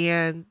pronouns,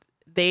 and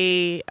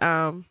they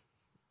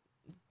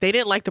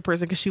didn't like the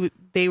person because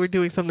they were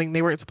doing something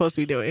they weren't supposed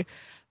to be doing,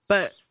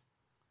 but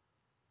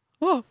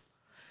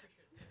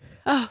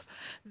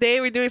they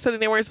were doing something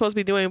they weren't supposed to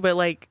be doing, but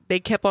like they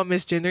kept on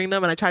misgendering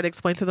them, and I tried to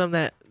explain to them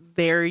that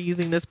they're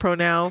using this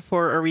pronoun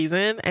for a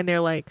reason, and they're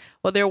like,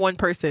 well, they're one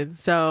person,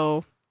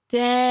 so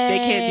Dang. they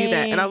can't do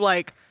that. And I'm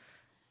like,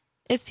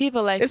 it's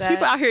people like it's that.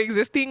 people out here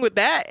existing with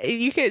that, and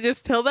you can't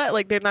just tell that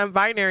like they're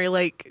non-binary,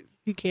 like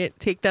you can't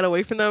take that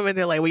away from them. And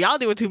they're like, well, y'all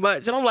doing too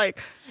much, and I'm like,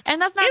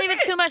 And that's not Is even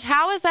it? too much.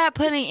 How is that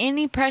putting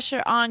any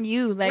pressure on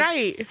you? Like,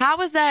 Right.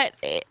 How is that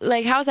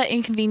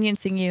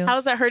inconveniencing you? how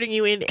is that hurting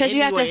you in Because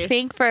you have any way? to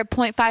think for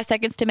 0.5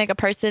 seconds to make a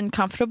person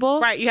comfortable.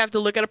 Right, you have to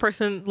look at a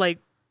person like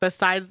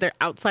besides their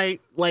outside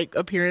like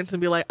appearance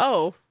and be like,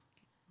 oh,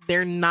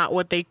 they're not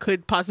what they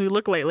could possibly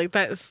look like. Like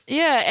that's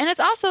Yeah, and it's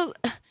also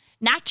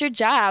not your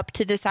job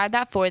to decide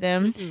that for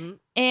them. Mm-hmm.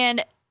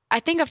 And I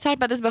think I've talked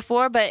about this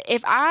before, but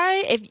if are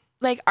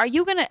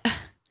you gonna?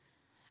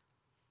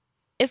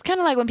 It's kind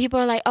of like when people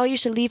are like, "Oh, you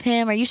should leave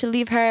him or you should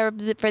leave her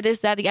for this,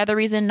 that, the other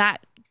reason."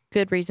 Not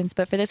good reasons,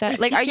 but for this, that.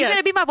 Like, are you Yes.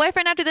 gonna be my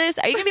boyfriend after this?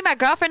 Are you gonna be my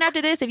girlfriend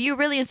after this? If you're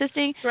really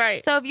insisting,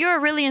 Right. So if you're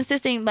really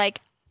insisting, like,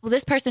 well,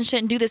 this person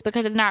shouldn't do this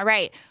because it's not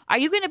right. Are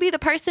you gonna be the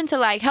person to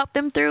like help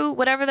them through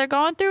whatever they're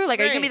going through? Like,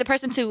 are you gonna be Right. the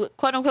person to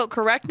quote unquote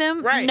correct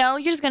them? Right. No,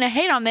 you're just gonna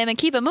hate on them and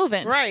keep it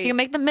moving. Right. You can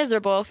make them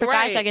miserable for 5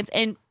 Right. seconds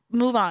and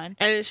move on.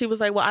 And she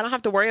was like, well, I don't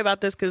have to worry about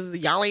this because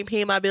y'all ain't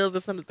paying my bills,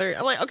 this and the third.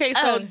 I'm like, okay,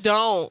 so Oh.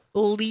 don't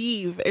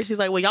leave. And she's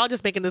like, well, y'all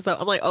just making this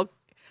up. I'm like, oh,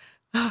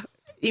 even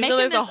Making though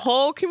there's a this-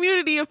 whole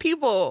community of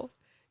people,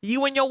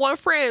 you and your one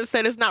friend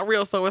said it's not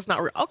real, so it's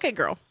not real. Okay,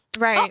 girl.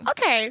 Right. Oh,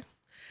 okay.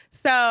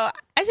 So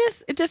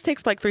it just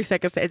takes like 3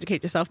 seconds to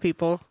educate yourself,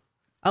 people.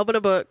 Open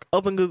a book,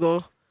 open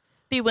Google.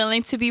 Be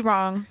willing to be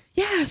wrong.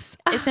 Yes.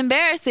 It's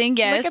embarrassing,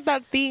 yes. Look at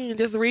that theme.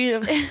 Just read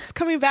it. It's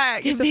coming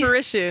back into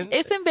fruition.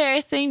 It's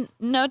embarrassing,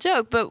 no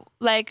joke. But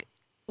like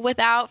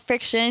without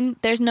friction,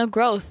 there's no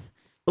growth.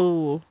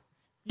 Ooh.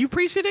 You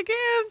preach it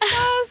again,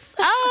 sus.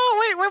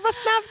 Oh, wait, where my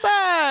snaps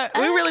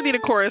at? We really need a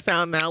chorus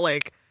sound now.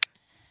 Like,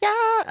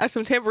 yeah,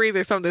 some tambourines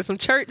or something, some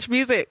church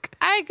music.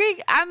 I agree.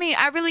 I mean,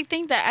 I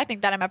think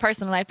that in my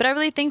personal life, but I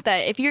really think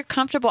that if you're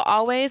comfortable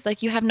always,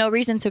 like you have no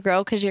reason to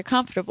grow because you're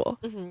comfortable.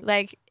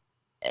 Like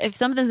if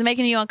something's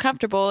making you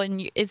uncomfortable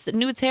and it's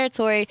new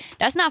territory,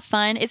 that's not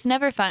fun. It's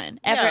never fun,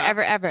 ever, Yeah.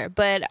 ever, ever.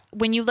 But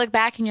when you look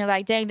back and you're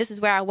like, dang, this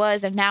is where I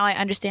was, and now I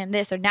understand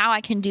this, or now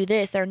I can do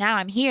this, or now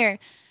I'm here.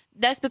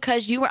 That's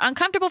because you were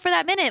uncomfortable for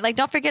that minute. Like,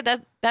 don't forget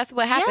that that's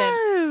what happened.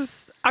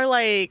 Yes. Or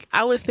like, I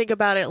always think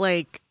about it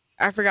like,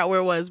 I forgot where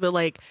it was, but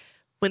like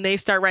when they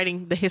start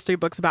writing the history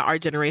books about our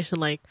generation,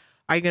 like,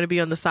 are you going to be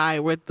on the side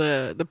with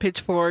the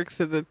pitchforks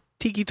or the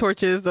tiki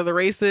torches or the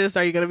racists?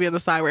 Are you going to be on the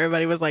side where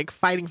everybody was like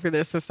fighting for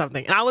this or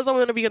something? And I was only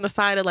going to be on the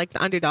side of like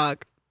the underdog,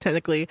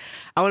 technically.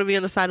 I want to be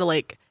on the side of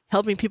like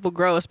helping people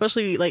grow,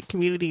 especially like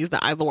communities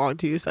that I belong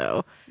to.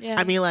 So, Yeah.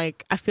 I mean,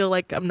 like, I feel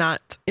like I'm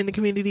not in the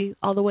community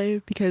all the way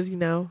because, you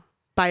know,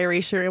 by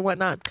erasure and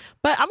whatnot.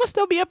 But I'm going to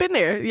still be up in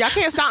there. Y'all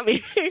can't stop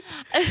me.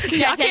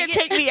 Y'all can't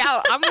take me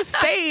out. I'm going to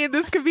stay in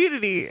this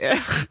community.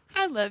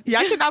 I love you.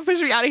 Y'all cannot push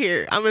me out of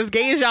here. I'm as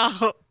gay as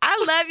y'all.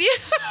 I love you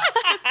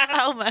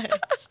so much.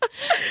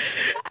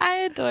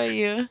 I adore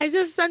you. I'm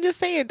just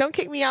saying, don't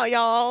kick me out,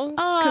 y'all.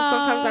 Because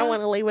sometimes I Aw.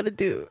 want to lay what to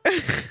do.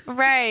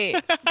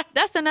 Right.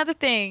 That's another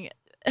thing.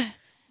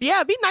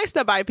 Yeah, be nice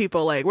to bi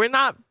people. Like, we're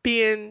not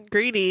being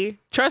greedy.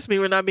 Trust me,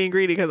 we're not being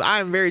greedy because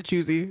I'm very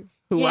choosy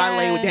who I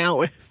lay Yeah. down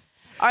with.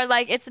 Or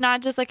like it's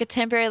not just like a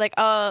temporary like,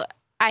 oh,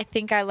 I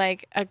think I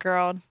like a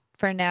girl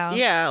for now.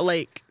 Yeah,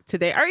 like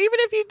today. Or even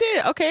if you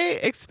did, okay,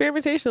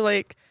 experimentation.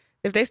 Like,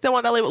 if they still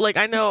want that label, like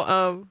I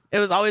know it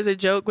was always a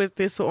joke with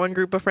this one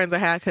group of friends I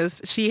had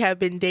because she had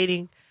been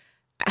dating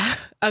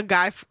a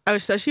guy.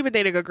 She'd been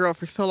dating a girl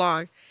for so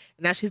long.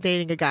 And now she's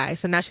dating a guy.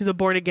 So now she's a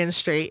born again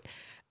straight.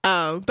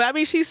 But I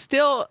mean, she's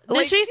still. Did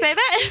Like, she say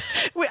that?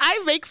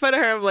 I make fun of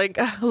her. I'm like,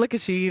 look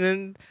at you.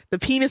 And the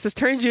penis has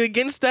turned you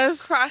against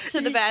us. Cross to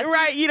the bad.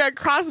 Right. You know,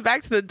 cross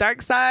back to the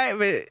dark side.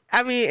 But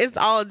I mean, it's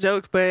all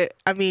jokes. But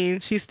I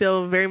mean, she's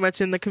still very much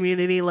in the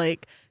community,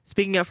 like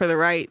speaking up for the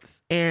rights.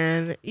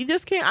 And you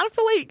just can't. I don't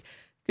feel like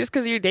just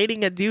because you're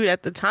dating a dude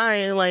at the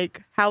time,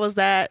 like, how was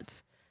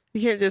that?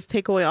 You can't just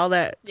take away all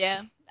that.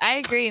 Yeah, I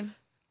agree.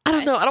 I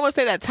don't know. I don't want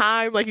to say that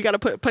time. Like, you got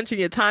to punch in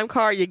your time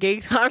card, your gay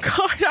time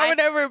card, or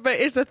whatever. But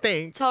it's a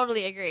thing.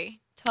 Totally agree.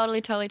 Totally.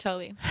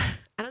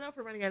 I don't know if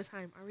we're running out of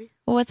time. Are we?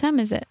 Well, what time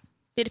is it?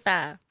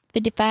 55.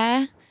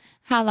 55.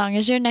 How long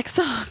is your next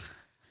song?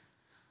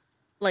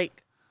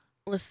 Like,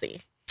 let's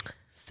see.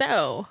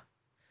 So,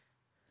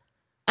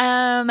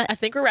 I I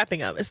think we're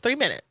wrapping up. It's 3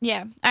 minutes.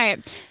 Yeah. All right.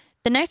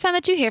 The next time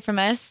that you hear from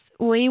us,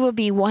 we will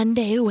be 1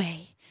 day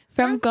away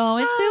from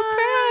going to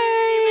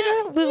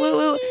Pride. Woo, woo,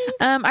 woo.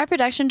 Our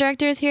production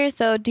director is here.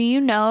 So, do you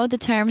know the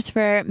terms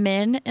for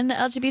men in the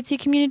LGBT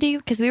community?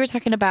 Because we were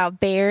talking about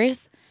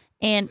bears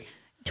and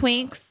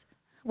twinks.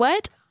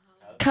 What?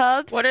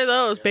 Cubs. What are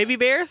those? Baby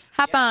bears?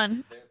 Hop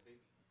on.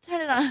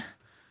 Turn it on.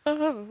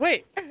 Oh,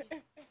 wait.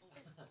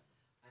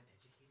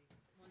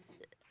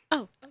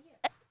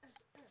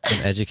 I'm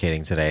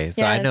educating today,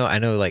 so Yes. I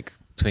know like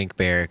twink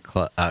bear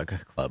club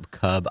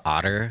cub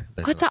otter.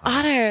 What's an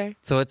otter?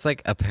 So it's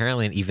like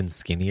apparently an even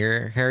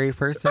skinnier hairy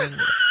person.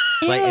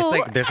 Like it's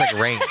like there's like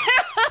ranks.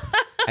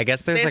 I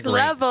guess there's There's like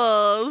ranks.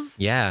 levels.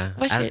 Yeah.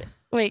 What's I your, don't-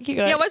 wait, keep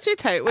going. Yeah, what's your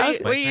type?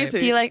 What My are you type? into?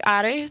 Do you like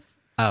otters?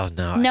 Oh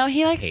no. No, I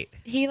he likes hate.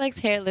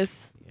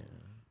 hairless.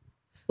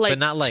 like, but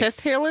not like-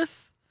 chest hairless?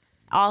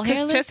 All Because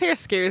hairless. chest hair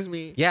scares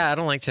me. Yeah, I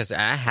don't like chest.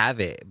 I have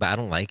it, but I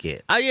don't like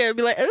it. Oh, yeah. It'd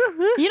be like, You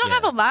don't Yeah.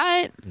 have a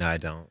lot. No, I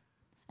don't.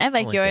 I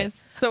like like yours.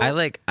 So, I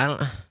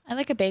don't. I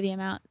like a baby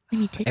amount.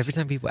 Let me take Every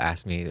time people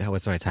ask me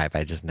what's my type,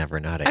 I just never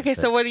know how to okay,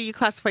 answer. so what do you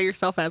classify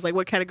yourself as? Like,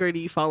 what category do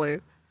you fall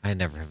in? I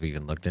never have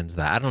even looked into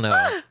that. I don't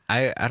know.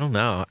 I don't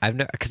know. I've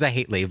never because I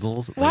hate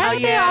labels. Why Oh, are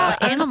they yeah.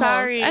 all I'm animals?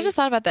 sorry. I just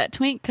thought about that.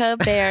 Twink, cub,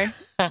 bear.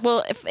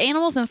 Well, if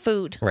animals and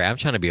food. Right, I'm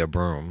trying to be a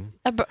broom.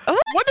 Oh, What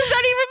does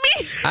that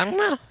even mean? I don't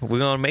know. We're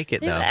gonna make it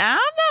though. I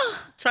don't know.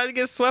 Trying to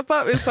get swept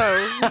up? It's so,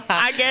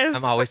 I guess.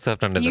 I'm always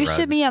swept under the You rug.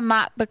 should be a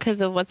mop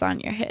because of what's on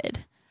your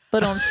head.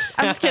 But I'm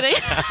just kidding.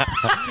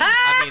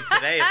 I mean,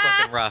 today is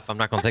looking rough. I'm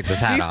not gonna take this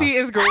hat off. DC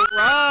is gross.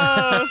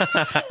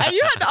 And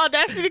you had the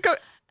audacity to go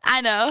I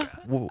know.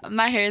 Whoa.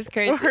 My hair is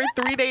crazy. with her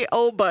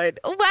 3-day-old bud.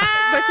 Wow.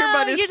 But your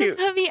butt is you cute. just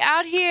put me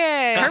out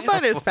here. Her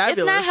butt is It's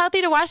fabulous. not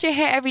healthy to wash your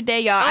hair every day,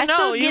 y'all. Oh, I no.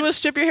 still You get, will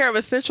strip your hair of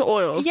essential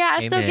oils. yeah, I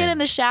still get Amen. in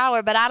the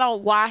shower, but I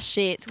don't wash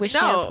it with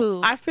shampoo.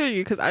 No, I feel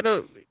you because I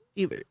don't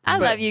either. I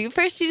But- love you.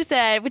 First, you just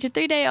said with your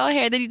 3-day-old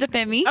hair, then you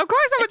defend me. Of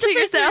course, I'm To going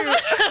to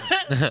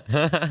yourself.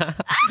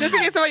 Just in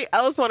case somebody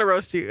else want to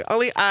roast you.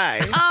 Only I.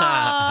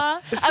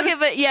 Aw. Okay,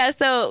 but yeah,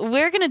 so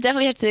we're gonna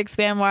definitely have to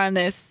expand more on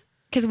this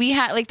because we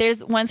have like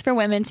there's ones for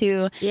women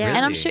too. Yeah. and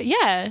I'm Really? sure.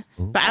 Yeah,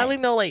 But I only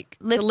know like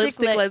the Lipstick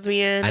lipstick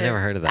lesbian. I never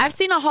heard of that. I've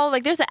seen a whole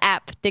like there's an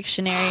app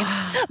dictionary.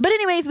 But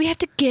anyways, we have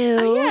to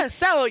go. Yeah,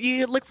 so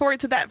you look forward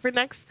to that for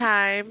next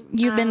time.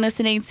 You've been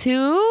listening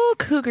to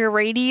Cougar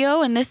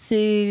Radio, and this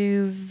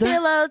is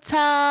Pillow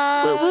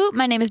Talk. Woo woo.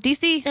 My name is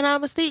DC. And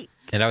I'm Mystique.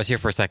 And I was here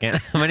for a second.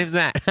 My name's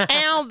Matt.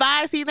 And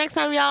bye. See you next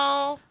time,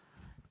 y'all.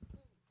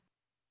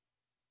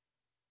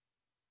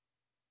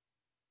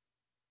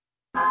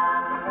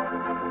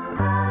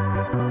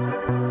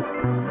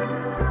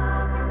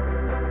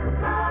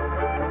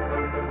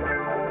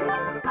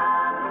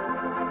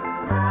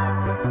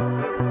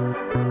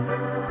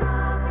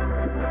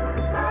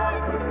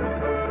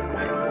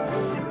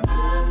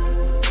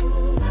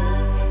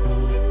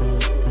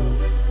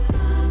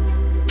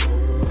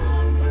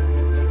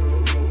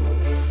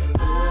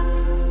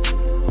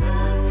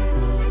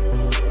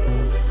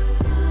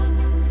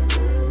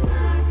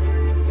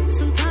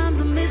 Sometimes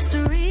a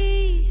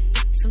mystery,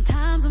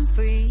 sometimes I'm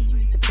free,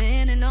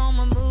 depending on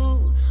my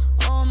mood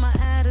or my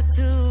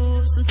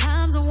attitude.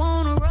 Sometimes I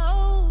wanna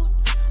roll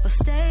or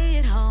stay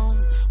at home,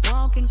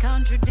 walk in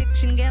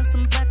contradiction, get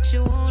some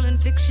factual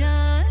and fiction.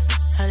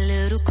 A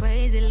little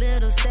crazy,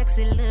 little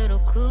sexy, little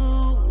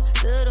cool,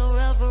 little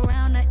rough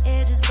around the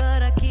edges,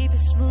 but I keep it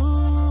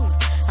smooth.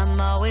 I'm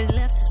always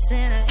left to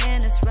center,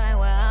 and it's right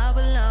where I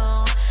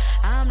belong.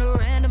 I'm the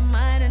random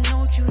mind, and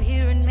don't you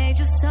hear in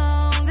major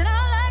songs, and I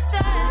like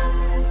that.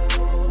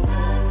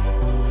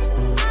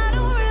 I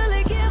don't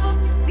really give a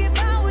f if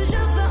I was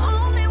just the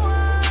only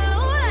one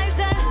who likes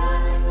that.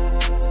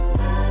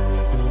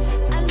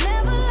 I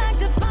never like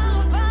to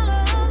follow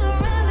others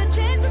around to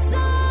chase the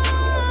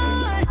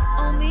sun.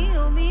 Oh me,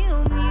 oh me,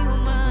 oh me, oh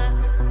my.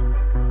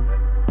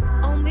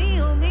 Oh me,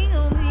 oh me,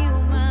 oh me,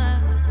 oh my.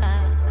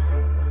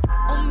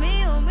 Oh me,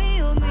 oh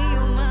me, oh me,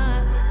 oh my.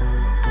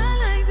 I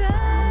like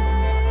that.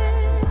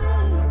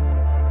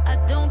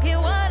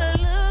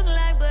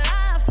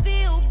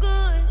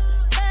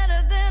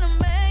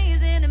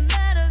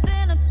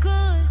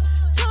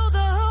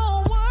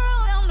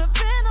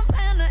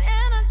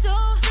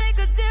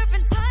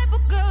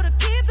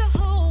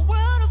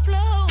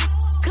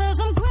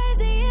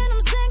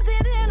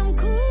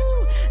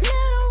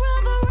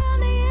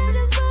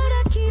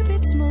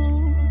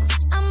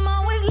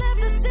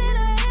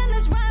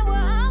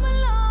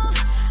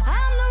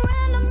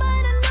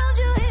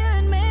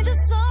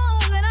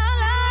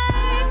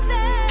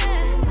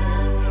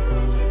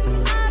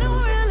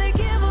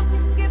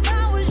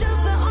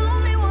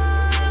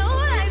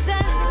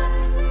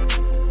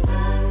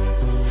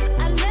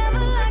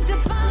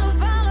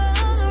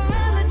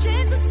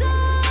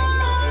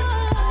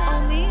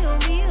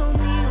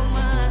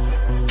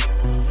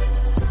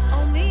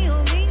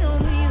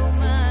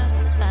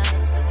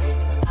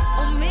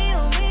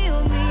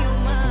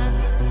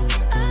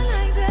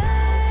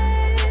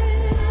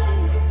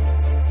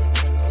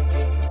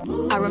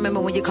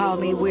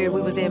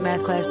 in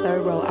math class,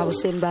 third row. I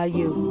was sitting by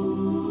you.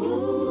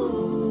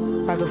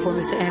 Right before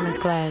Mr. Ammons'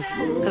 class.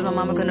 Cause my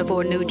mama couldn't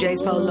afford new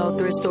J's Polo,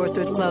 thrift store,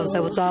 thrift clothes.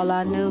 That was all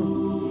I knew.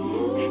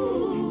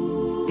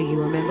 Do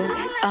you remember?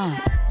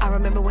 I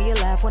remember when you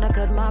laughed when I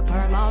cut my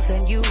perm off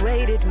and you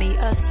rated me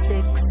a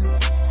 6.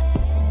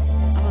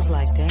 I was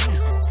like,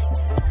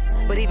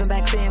 damn. But even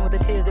back then with the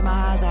tears in my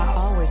eyes, I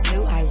always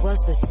knew I was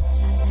the...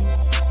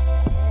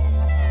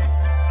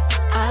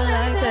 I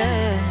like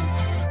that.